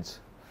tent.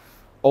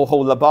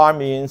 Oholiab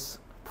means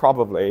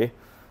probably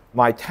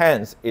my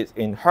tent is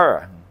in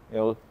her.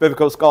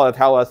 Biblical scholars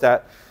tell us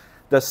that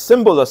the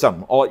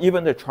symbolism or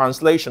even the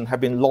translation have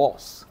been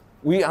lost.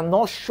 We are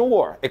not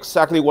sure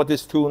exactly what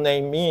this two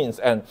name means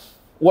and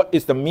what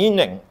is the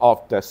meaning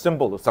of the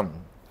symbolism.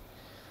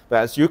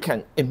 But as you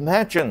can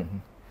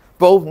imagine,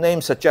 both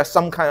names suggest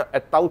some kind of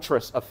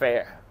adulterous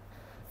affair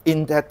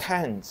in their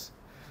tents.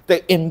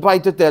 They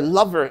invited their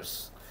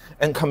lovers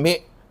and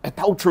commit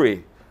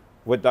adultery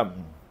with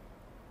them.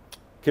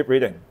 Keep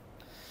reading.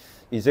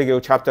 Ezekiel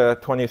chapter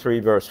 23,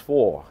 verse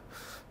 4.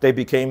 They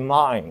became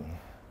mine,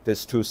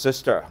 these two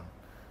sisters.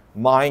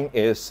 Mine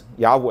is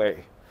Yahweh.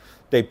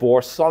 They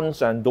bore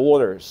sons and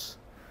daughters.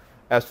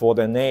 As for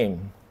their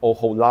name,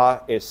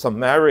 Oholah is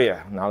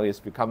Samaria. Now it's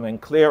becoming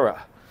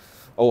clearer.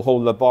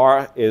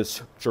 Oholiab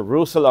is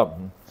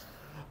Jerusalem.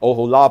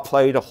 Oholah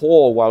played a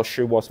whore while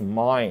she was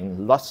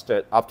mine,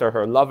 lusted after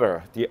her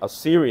lover, the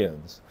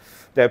Assyrians.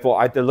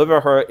 Therefore I deliver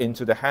her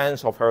into the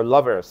hands of her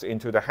lovers,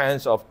 into the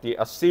hands of the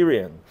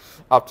Assyrian,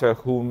 after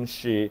whom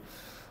she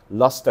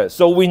lusted.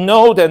 So we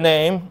know their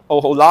name,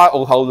 Oholah,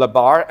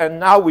 Oholiab, and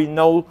now we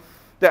know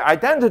their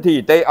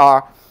identity. They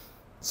are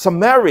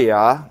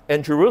Samaria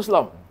and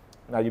Jerusalem.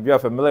 Now, if you are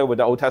familiar with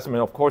the Old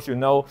Testament, of course, you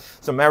know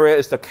Samaria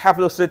is the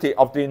capital city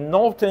of the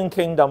northern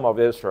kingdom of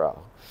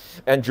Israel.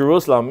 And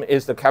Jerusalem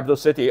is the capital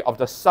city of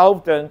the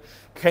southern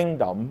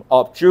kingdom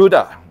of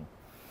Judah.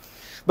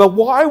 But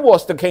why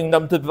was the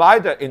kingdom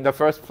divided in the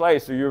first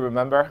place? Do you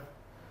remember?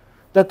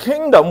 The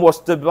kingdom was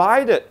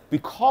divided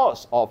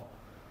because of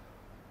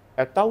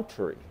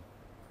adultery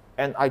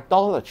and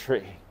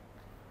idolatry.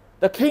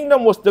 The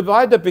kingdom was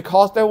divided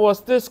because there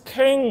was this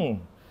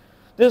king,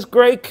 this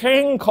great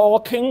king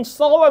called King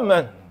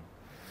Solomon.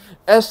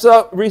 As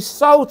a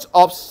result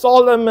of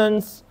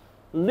Solomon's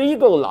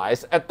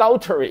legalized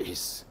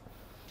adulteries,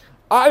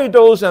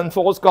 idols and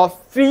false gods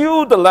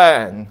filled the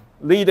land,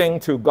 leading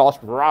to God's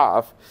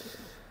wrath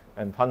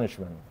and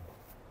punishment.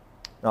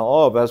 Now,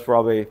 all of us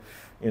probably,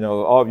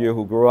 all of you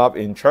who grew up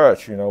in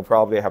church,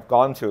 probably have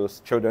gone to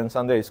children's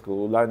Sunday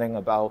school learning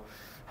about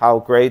how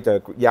great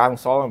the young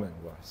Solomon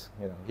was.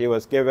 He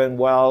was given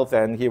wealth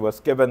and he was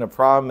given a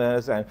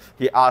promise and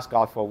he asked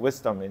God for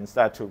wisdom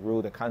instead to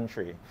rule the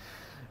country.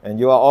 And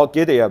you are all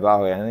giddy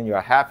about it and you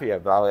are happy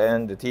about it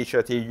and the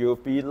teacher tells you,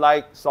 be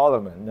like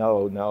Solomon.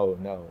 No, no,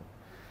 no.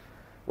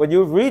 When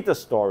you read the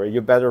story,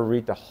 you better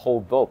read the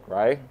whole book,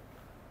 right?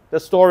 The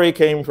story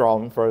came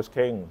from 1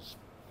 Kings.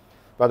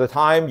 By the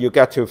time you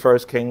get to 1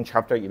 Kings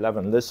chapter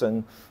 11,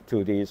 listen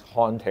to these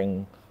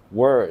haunting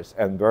words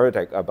and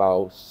verdict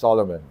about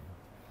Solomon.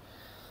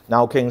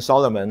 Now King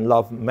Solomon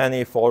loved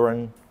many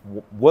foreign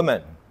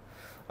women,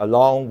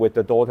 along with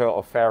the daughter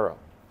of Pharaoh.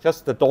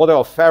 Just the daughter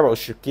of Pharaoh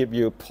should give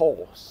you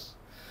pause.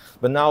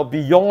 But now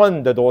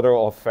beyond the daughter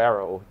of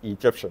Pharaoh,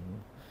 Egyptian,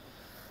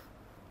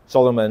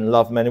 Solomon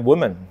loved many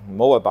women,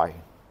 Moabite,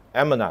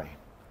 Ammonite,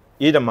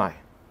 Edomite,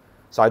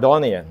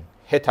 Sidonian,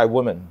 Hittite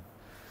women,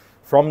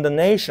 from the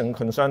nation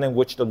concerning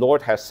which the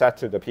Lord has said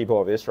to the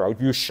people of Israel,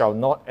 you shall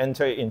not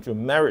enter into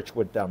marriage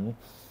with them,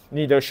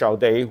 neither shall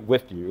they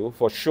with you,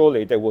 for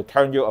surely they will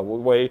turn you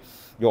away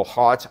your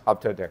heart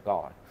after their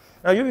God.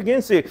 Now you begin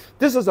to see,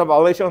 this is a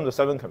violation of the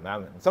seventh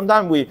commandment.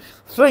 Sometimes we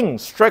think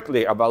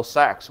strictly about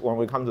sex when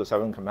we come to the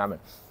seventh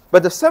commandment.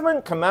 But the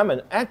seventh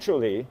commandment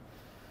actually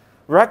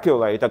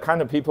regulates the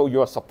kind of people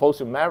you are supposed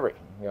to marry.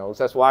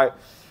 That's why,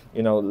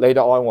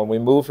 later on when we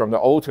move from the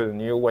old to the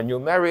new, when you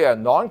marry a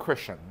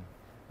non-Christian,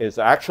 it's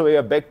actually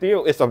a big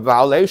deal. It's a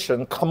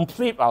violation,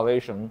 complete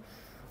violation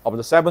of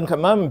the seventh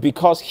commandment,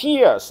 because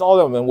here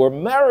Solomon were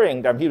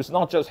marrying them. He was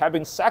not just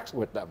having sex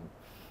with them.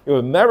 He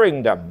was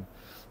marrying them.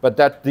 But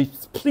that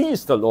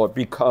displeased the Lord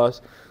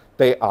because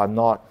they are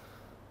not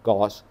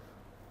God's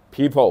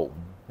people.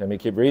 Let me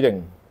keep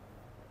reading.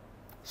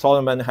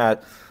 Solomon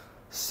had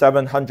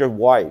 700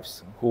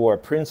 wives who were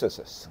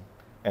princesses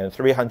and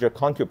 300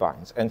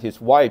 concubines, and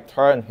his wife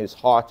turned his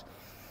heart.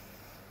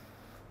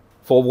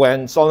 For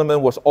when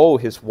Solomon was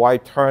old, his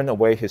wife turned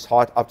away his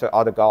heart after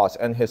other gods,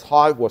 and his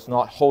heart was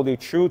not wholly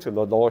true to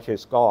the Lord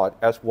his God,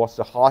 as was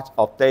the heart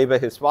of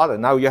David his father.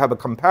 Now you have a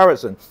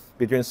comparison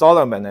between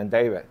Solomon and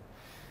David.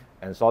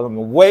 And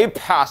Solomon way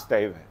past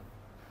David.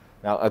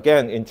 Now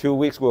again, in 2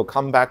 weeks, we'll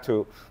come back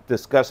to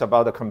discuss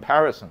about the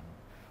comparison.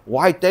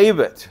 Why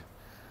David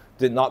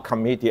did not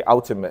commit the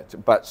ultimate,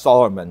 but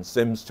Solomon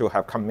seems to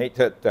have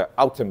committed the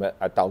ultimate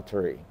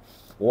adultery.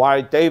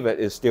 why David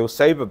is still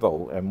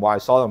savable and why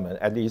Solomon,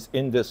 at least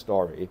in this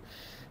story,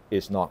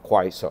 is not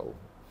quite so.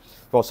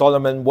 For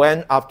Solomon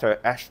went after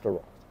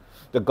Ashtaroth,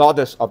 the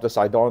goddess of the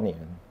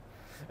Sidonian,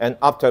 and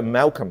after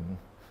Malcolm,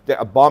 the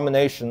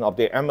abomination of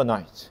the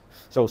Ammonites.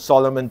 So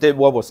Solomon did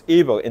what was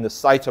evil in the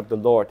sight of the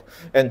Lord,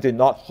 and did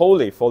not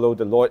wholly follow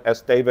the Lord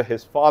as David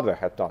his father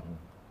had done.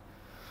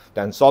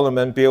 Then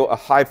Solomon built a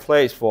high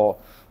place for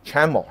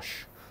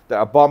Chemosh, the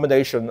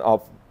abomination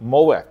of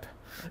Moab,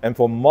 and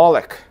for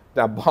Molech,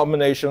 the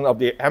abomination of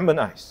the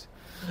Ammonites,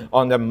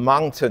 on the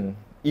mountain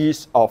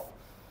east of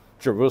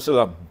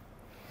Jerusalem.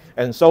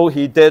 And so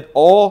he did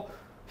all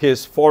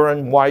his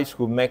foreign wives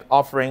who make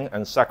offering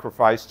and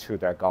sacrifice to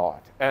their God.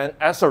 And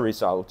as a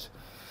result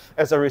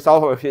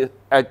of his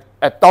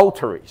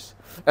adulteries,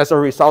 as a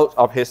result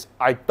of his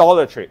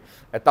idolatry,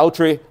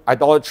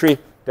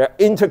 they're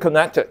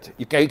interconnected.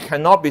 They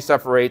cannot be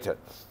separated.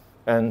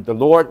 And the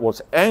Lord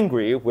was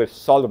angry with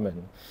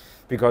Solomon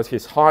because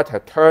his heart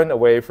had turned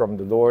away from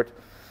the Lord,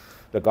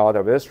 the God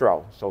of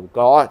Israel. So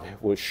God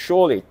will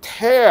surely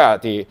tear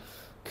the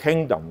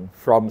kingdom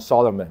from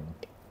Solomon.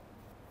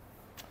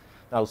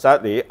 Now,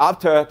 sadly,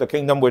 after the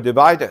kingdom were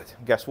divided,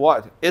 guess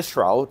what?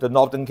 Israel, the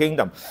northern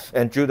kingdom,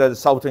 and Judah, the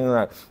southern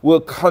kingdom, will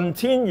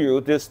continue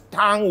this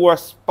downward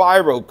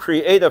spiral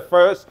created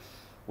first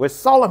with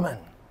Solomon.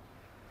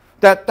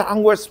 That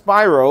downward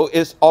spiral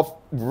is of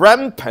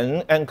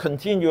rampant and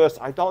continuous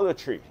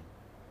idolatry.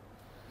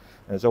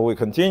 And so we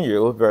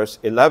continue, verse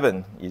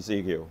 11,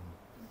 Ezekiel,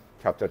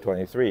 chapter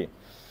 23.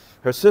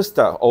 Her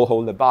sister,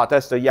 Oholibah,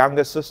 that's the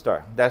youngest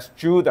sister, that's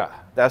Judah,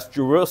 that's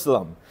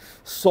Jerusalem,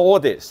 saw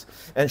this,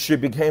 and she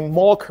became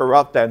more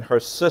corrupt than her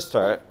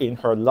sister in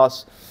her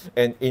lust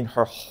and in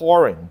her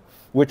whoring,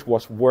 which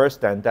was worse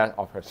than that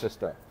of her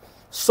sister.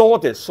 Saw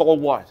this, saw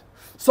what?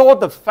 Saw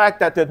the fact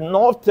that the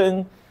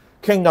northern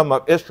kingdom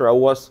of Israel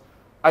was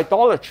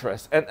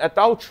idolatrous and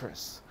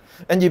adulterous,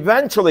 and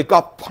eventually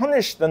God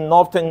punished the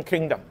northern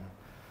kingdom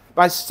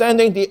by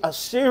sending the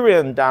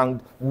Assyrian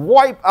down,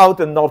 wipe out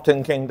the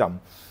northern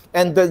kingdom.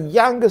 And the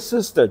younger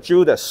sister,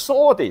 Judah,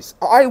 saw this,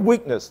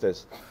 eyewitnessed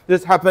this.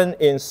 This happened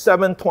in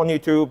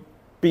 722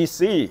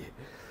 BC.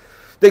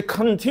 They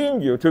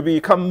continue to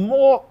become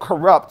more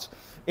corrupt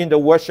in the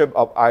worship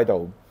of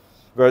idol.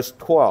 Verse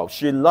 12,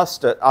 she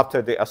lusted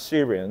after the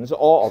Assyrians,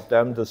 all of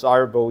them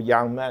desirable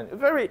young men. A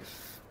very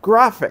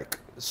graphic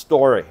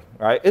story,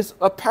 right? It's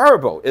a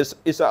parable, it's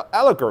an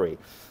allegory.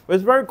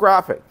 It's very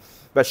graphic.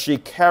 But she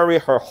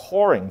carried her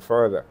whoring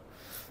further.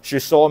 She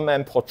saw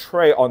men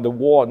portray on the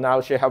wall.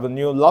 Now she have a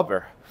new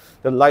lover,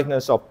 the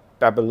likeness of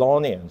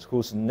Babylonians,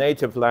 whose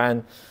native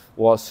land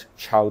was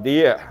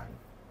Chaldea.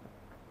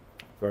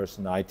 Verse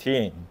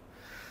 19.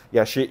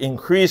 Yet she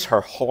increased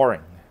her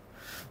whoring,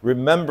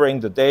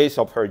 remembering the days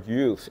of her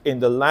youth in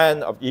the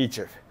land of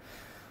Egypt,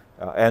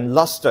 and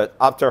lusted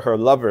after her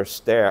lovers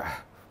there,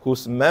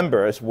 whose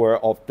members were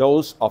of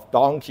those of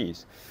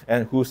donkeys,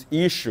 and whose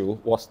issue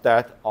was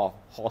that of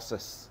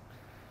horses.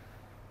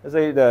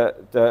 See,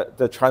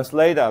 the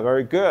translator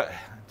very good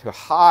to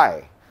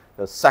hide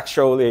the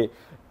sexually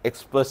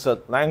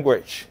explicit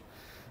language.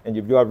 And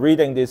if you are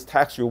reading this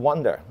text, you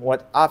wonder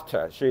what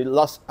after. She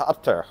lust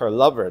after her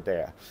lover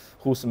there,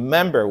 whose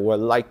members were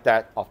like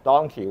that of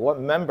donkey. What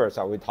members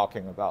are we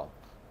talking about?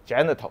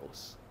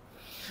 Genitals.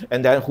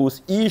 And then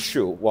whose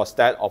issue was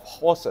that of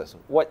horses.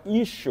 What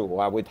issue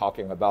are we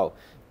talking about?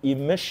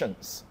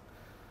 Emissions.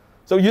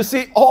 So you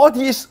see all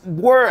these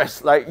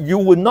words like you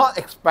would not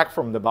expect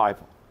from the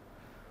Bible.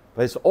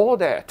 But it's all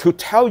there to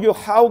tell you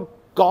how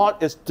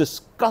God is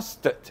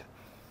disgusted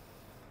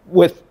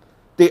with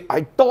the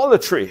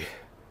idolatry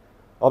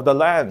of the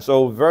land.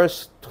 So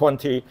verse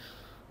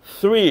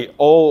 23,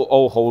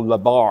 O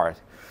Oholibah,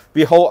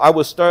 behold, I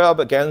will stir up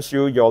against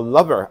you your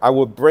lover. I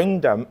will bring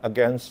them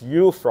against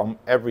you from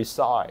every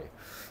side.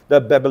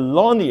 The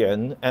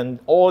Babylonian and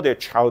all the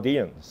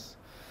Chaldeans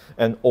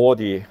and all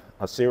the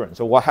Assyrians.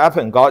 So what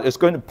happened? God is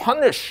going to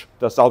punish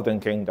the southern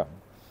kingdom.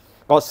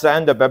 God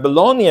sent the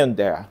Babylonian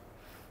there.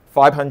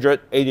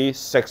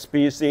 586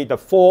 BC, the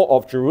fall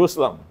of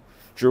Jerusalem.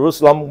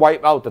 Jerusalem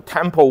wiped out, the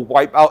temple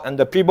wiped out, and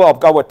the people of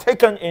God were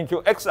taken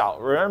into exile.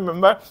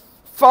 Remember,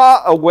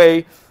 far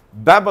away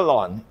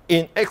Babylon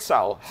in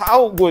exile.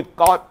 How would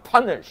God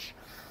punish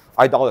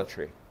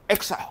idolatry?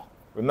 Exile.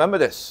 Remember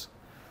this.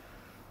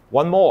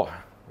 One more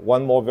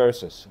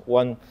verses,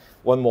 one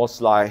more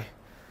slide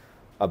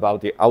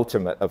about the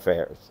ultimate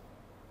affairs.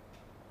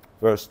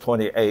 Verse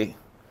 28.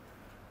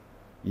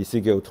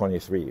 Ezekiel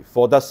 23,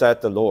 for thus said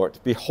the Lord,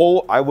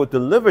 behold, I will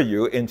deliver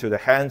you into the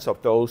hands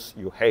of those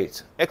you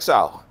hate,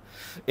 exile,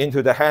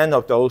 into the hand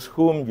of those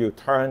whom you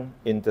turn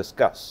in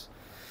disgust.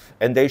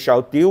 And they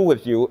shall deal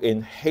with you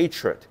in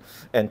hatred,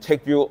 and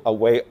take you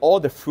away all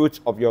the fruits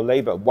of your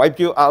labor,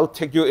 wipe you out,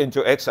 take you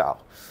into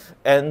exile,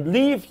 and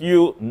leave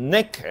you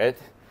naked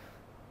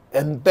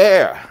and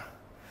bare.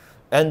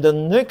 And the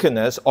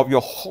nakedness of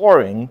your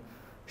whoring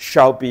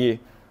shall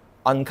be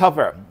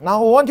uncovered.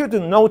 Now I want you to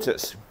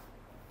notice,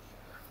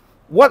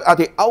 what are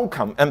the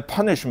outcome and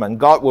punishment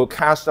God will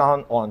cast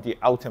down on the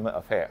ultimate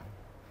affair?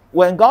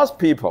 When God's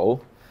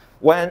people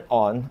went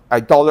on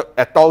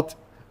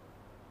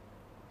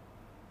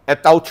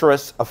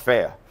adulterous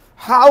affair,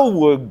 how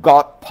will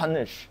God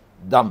punish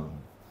them?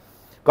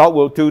 God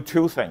will do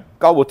two things.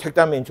 God will take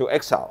them into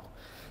exile.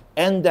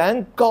 And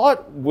then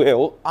God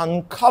will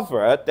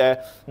uncover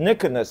their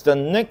nakedness. The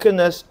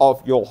nakedness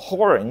of your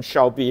whoring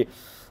shall be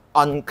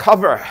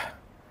uncovered.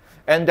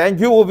 And then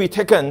you will be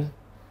taken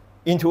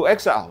into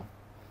exile.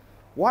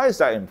 Why is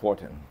that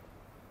important?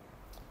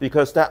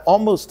 Because that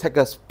almost takes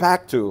us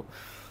back to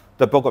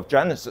the book of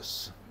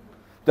Genesis.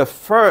 The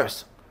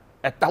first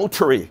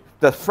adultery,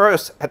 the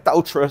first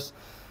adulterous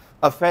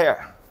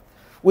affair.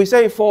 We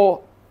say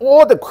for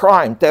all the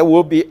crime, there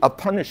will be a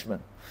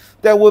punishment.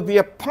 There will be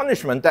a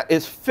punishment that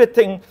is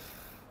fitting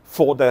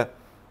for the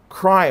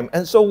crime.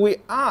 And so we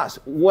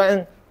ask,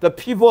 when the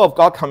people of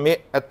God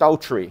commit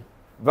adultery,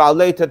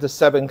 violated the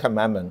seventh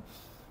commandment,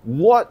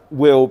 what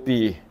will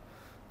be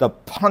the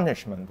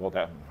punishment for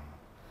them?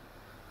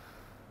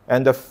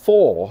 And the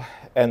fall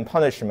and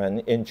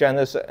punishment in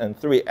Genesis and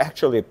 3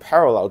 actually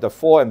parallel the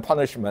fall and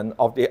punishment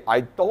of the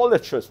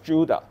idolatrous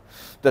Judah.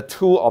 The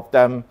two of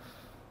them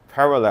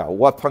parallel.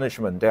 What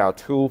punishment? There are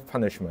two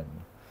punishments.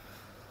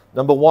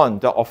 Number one,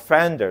 the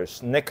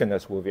offender's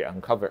nakedness will be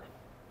uncovered.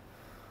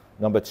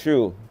 Number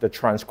two, the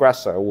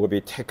transgressor will be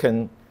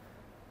taken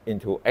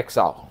into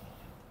exile.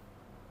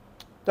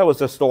 That was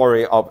the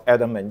story of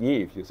Adam and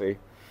Eve, you see.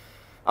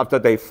 After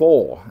they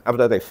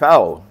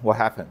fell, what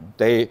happened?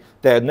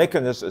 Their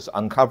nakedness is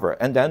uncovered,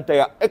 and then they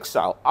are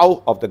exiled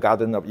out of the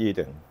Garden of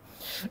Eden.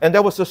 And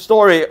that was the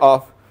story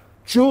of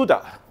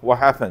Judah. What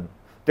happened?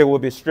 They will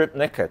be stripped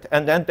naked,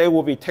 and then they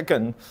will be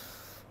taken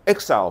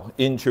exile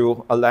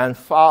into a land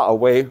far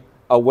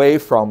away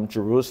from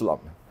Jerusalem.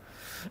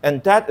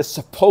 And that is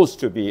supposed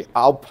to be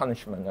our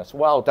punishment as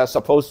well. That's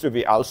supposed to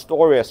be our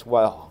story as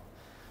well.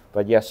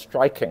 But yet,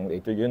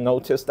 strikingly, do you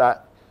notice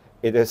that?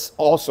 It is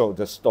also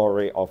the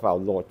story of our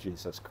Lord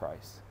Jesus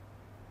Christ.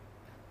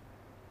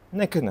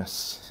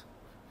 Nakedness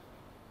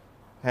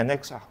and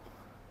exile.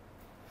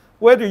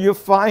 Where do you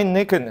find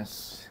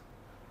nakedness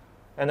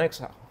and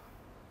exile?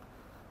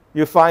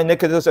 You find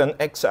nakedness and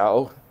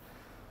exile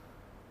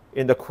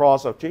in the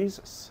cross of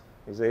Jesus,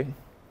 you see.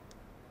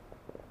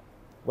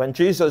 When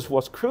Jesus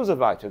was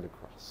crucified to the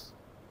cross,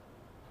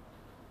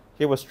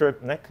 he was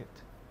stripped naked.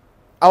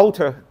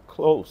 Outer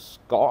clothes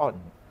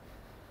gone.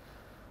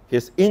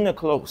 His inner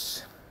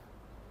clothes,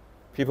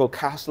 people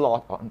cast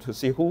lot on to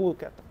see who will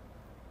get them.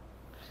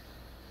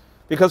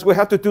 Because we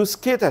have to do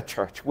skit at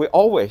church. We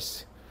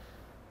always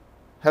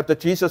have the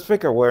Jesus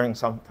figure wearing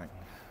something.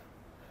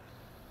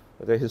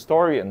 But the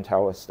historian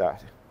tells us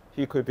that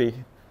he could be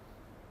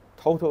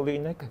totally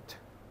naked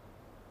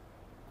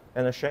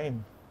and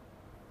ashamed.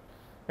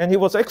 And he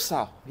was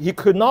exiled. He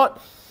could not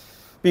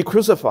be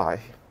crucified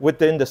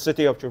within the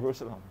city of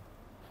Jerusalem.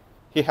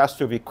 He has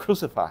to be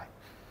crucified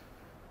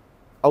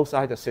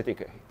outside the city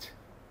gate,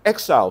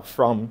 exiled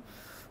from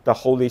the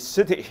holy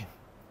city.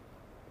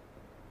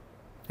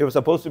 He was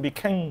supposed to be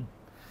king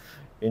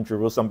in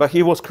Jerusalem, but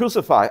he was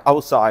crucified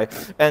outside,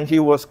 and he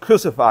was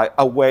crucified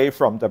away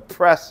from the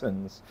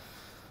presence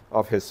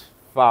of his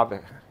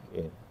Father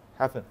in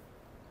heaven.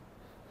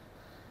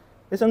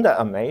 Isn't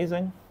that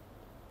amazing?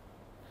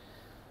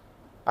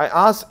 I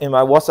asked in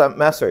my WhatsApp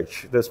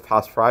message this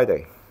past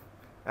Friday,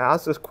 I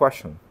asked this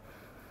question: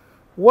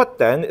 what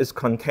then is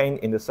contained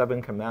in the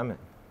seventh commandment?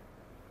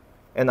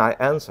 And I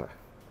answer,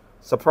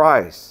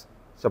 surprise,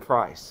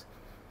 surprise,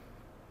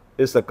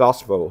 is the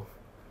gospel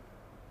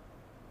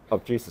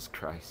of Jesus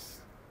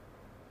Christ.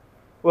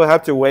 We'll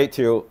have to wait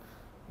till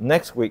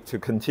next week to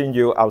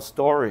continue our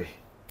story.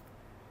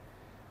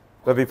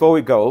 But before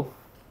we go,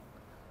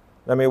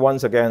 let me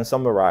once again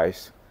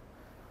summarize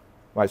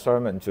my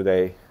sermon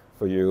today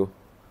for you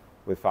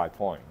with 5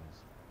 points.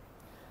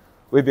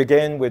 We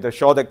begin with the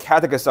shorter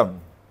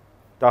catechism,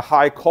 the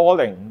high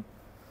calling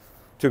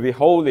to be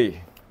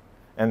holy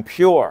and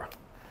pure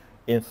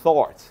in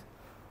thought,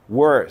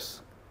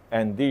 words,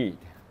 and deed.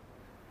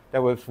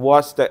 That was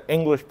what the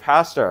English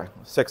pastor,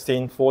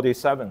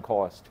 1647,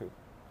 called us to.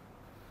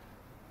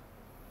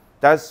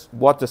 That's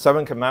what the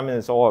seventh commandment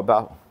is all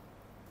about.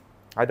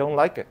 I don't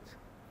like it.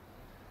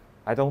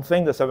 I don't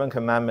think the seventh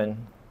commandment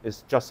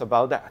is just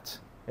about that.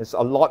 It's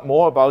a lot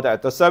more about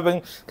that. The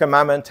seventh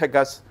commandment takes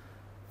us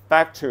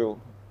back to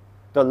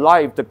the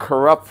life, the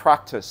corrupt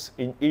practice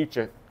in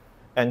Egypt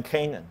and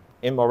Canaan,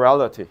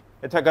 immorality.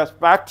 It takes us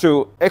back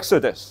to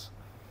Exodus,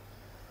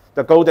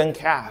 the golden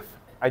calf,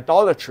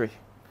 idolatry,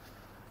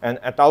 and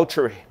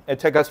adultery. It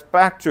takes us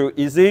back to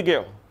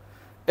Ezekiel,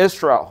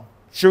 Israel,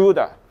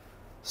 Judah,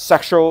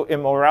 sexual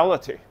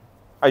immorality,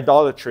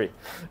 idolatry.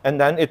 And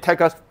then it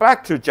takes us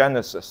back to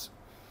Genesis,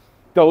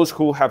 those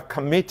who have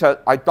committed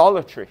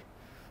idolatry,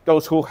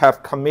 those who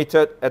have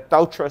committed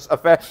adulterous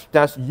affair,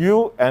 that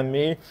you and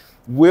me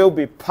will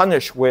be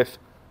punished with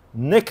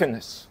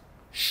nakedness,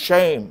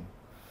 shame,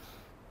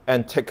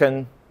 and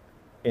taken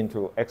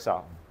into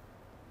exile.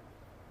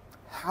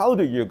 How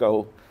do you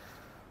go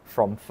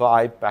from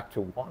 5 back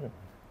to 1?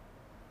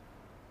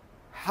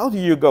 How do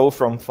you go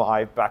from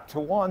 5 back to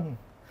 1?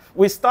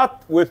 We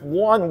start with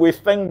one, we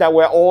think that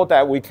we're all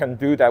that we can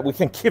do, that we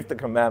can keep the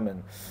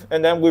commandment.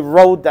 And then we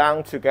roll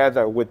down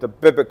together with the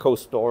biblical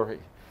story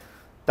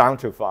down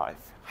to 5.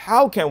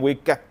 How can we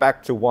get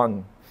back to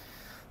 1?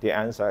 The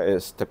answer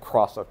is the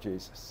cross of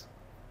Jesus.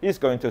 He's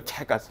going to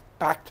take us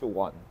back to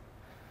 1.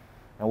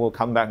 And we'll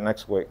come back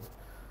next week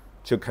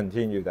to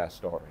continue that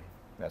story.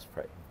 Let's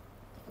pray.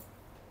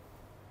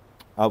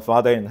 Our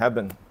Father in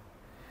heaven,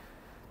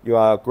 you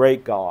are a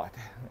great God.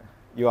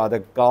 You are the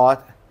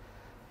God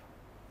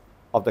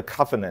of the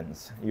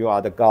covenants. You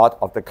are the God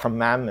of the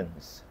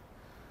commandments.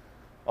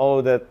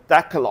 Oh, the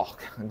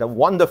Decalogue, the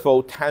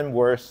wonderful 10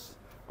 words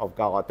of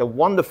God, the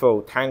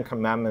wonderful 10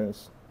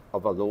 commandments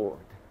of our Lord.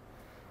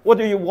 What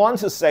do you want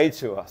to say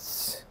to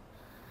us?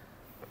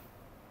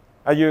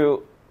 Are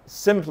you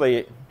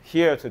simply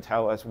here to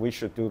tell us we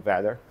should do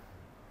better?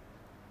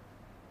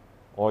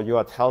 Or you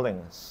are telling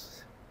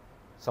us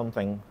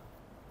something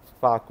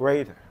far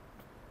greater,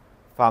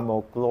 far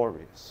more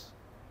glorious?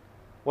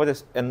 What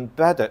is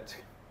embedded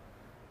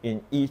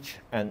in each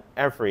and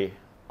every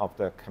of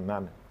the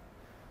commandments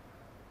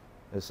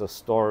is a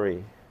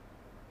story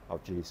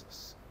of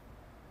Jesus.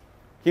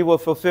 He will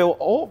fulfill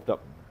all of them.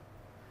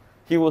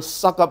 He will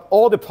suck up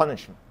all the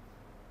punishment.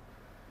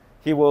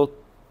 He will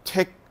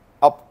take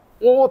up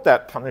all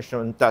that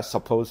punishment that's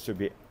supposed to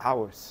be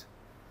ours,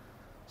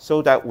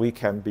 so that we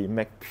can be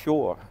made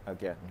pure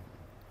again,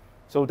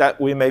 so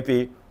that we may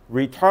be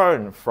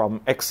returned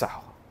from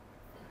exile,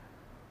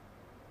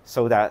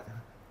 so that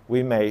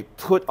we may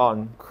put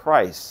on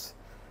Christ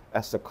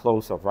as the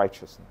clothes of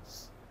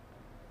righteousness.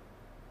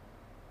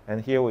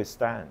 And here we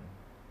stand,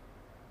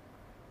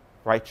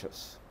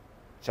 righteous,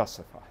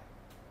 justified,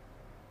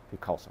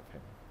 because of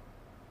him.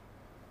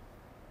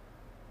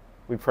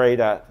 We pray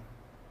that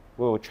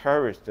we will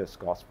cherish this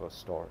gospel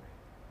story,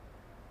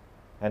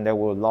 and that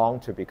we'll long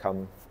to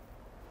become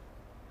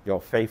your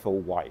faithful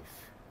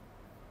wife,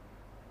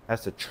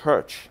 as the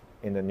church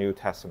in the New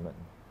Testament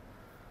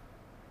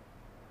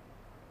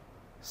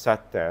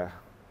set their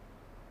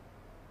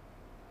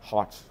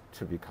hearts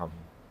to become,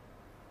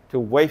 to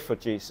wait for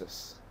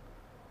Jesus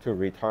to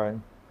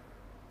return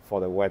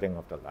for the wedding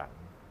of the Lamb.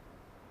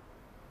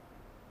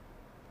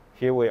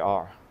 Here we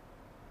are,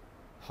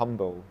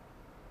 humble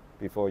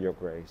before your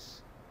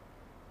grace.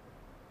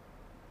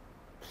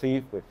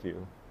 Plead with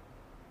you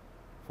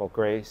for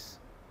grace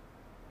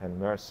and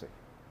mercy,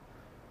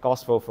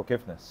 gospel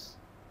forgiveness,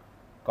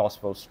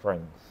 gospel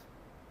strength,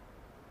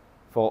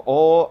 for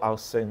all our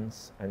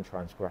sins and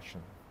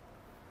transgression,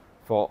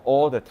 for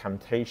all the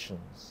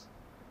temptations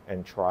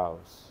and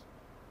trials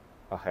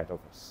ahead of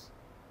us.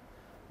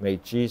 May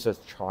Jesus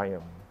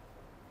triumph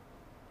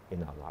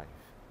in our life.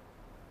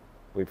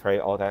 We pray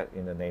all that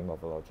in the name of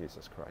the Lord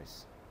Jesus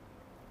Christ.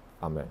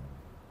 Amen.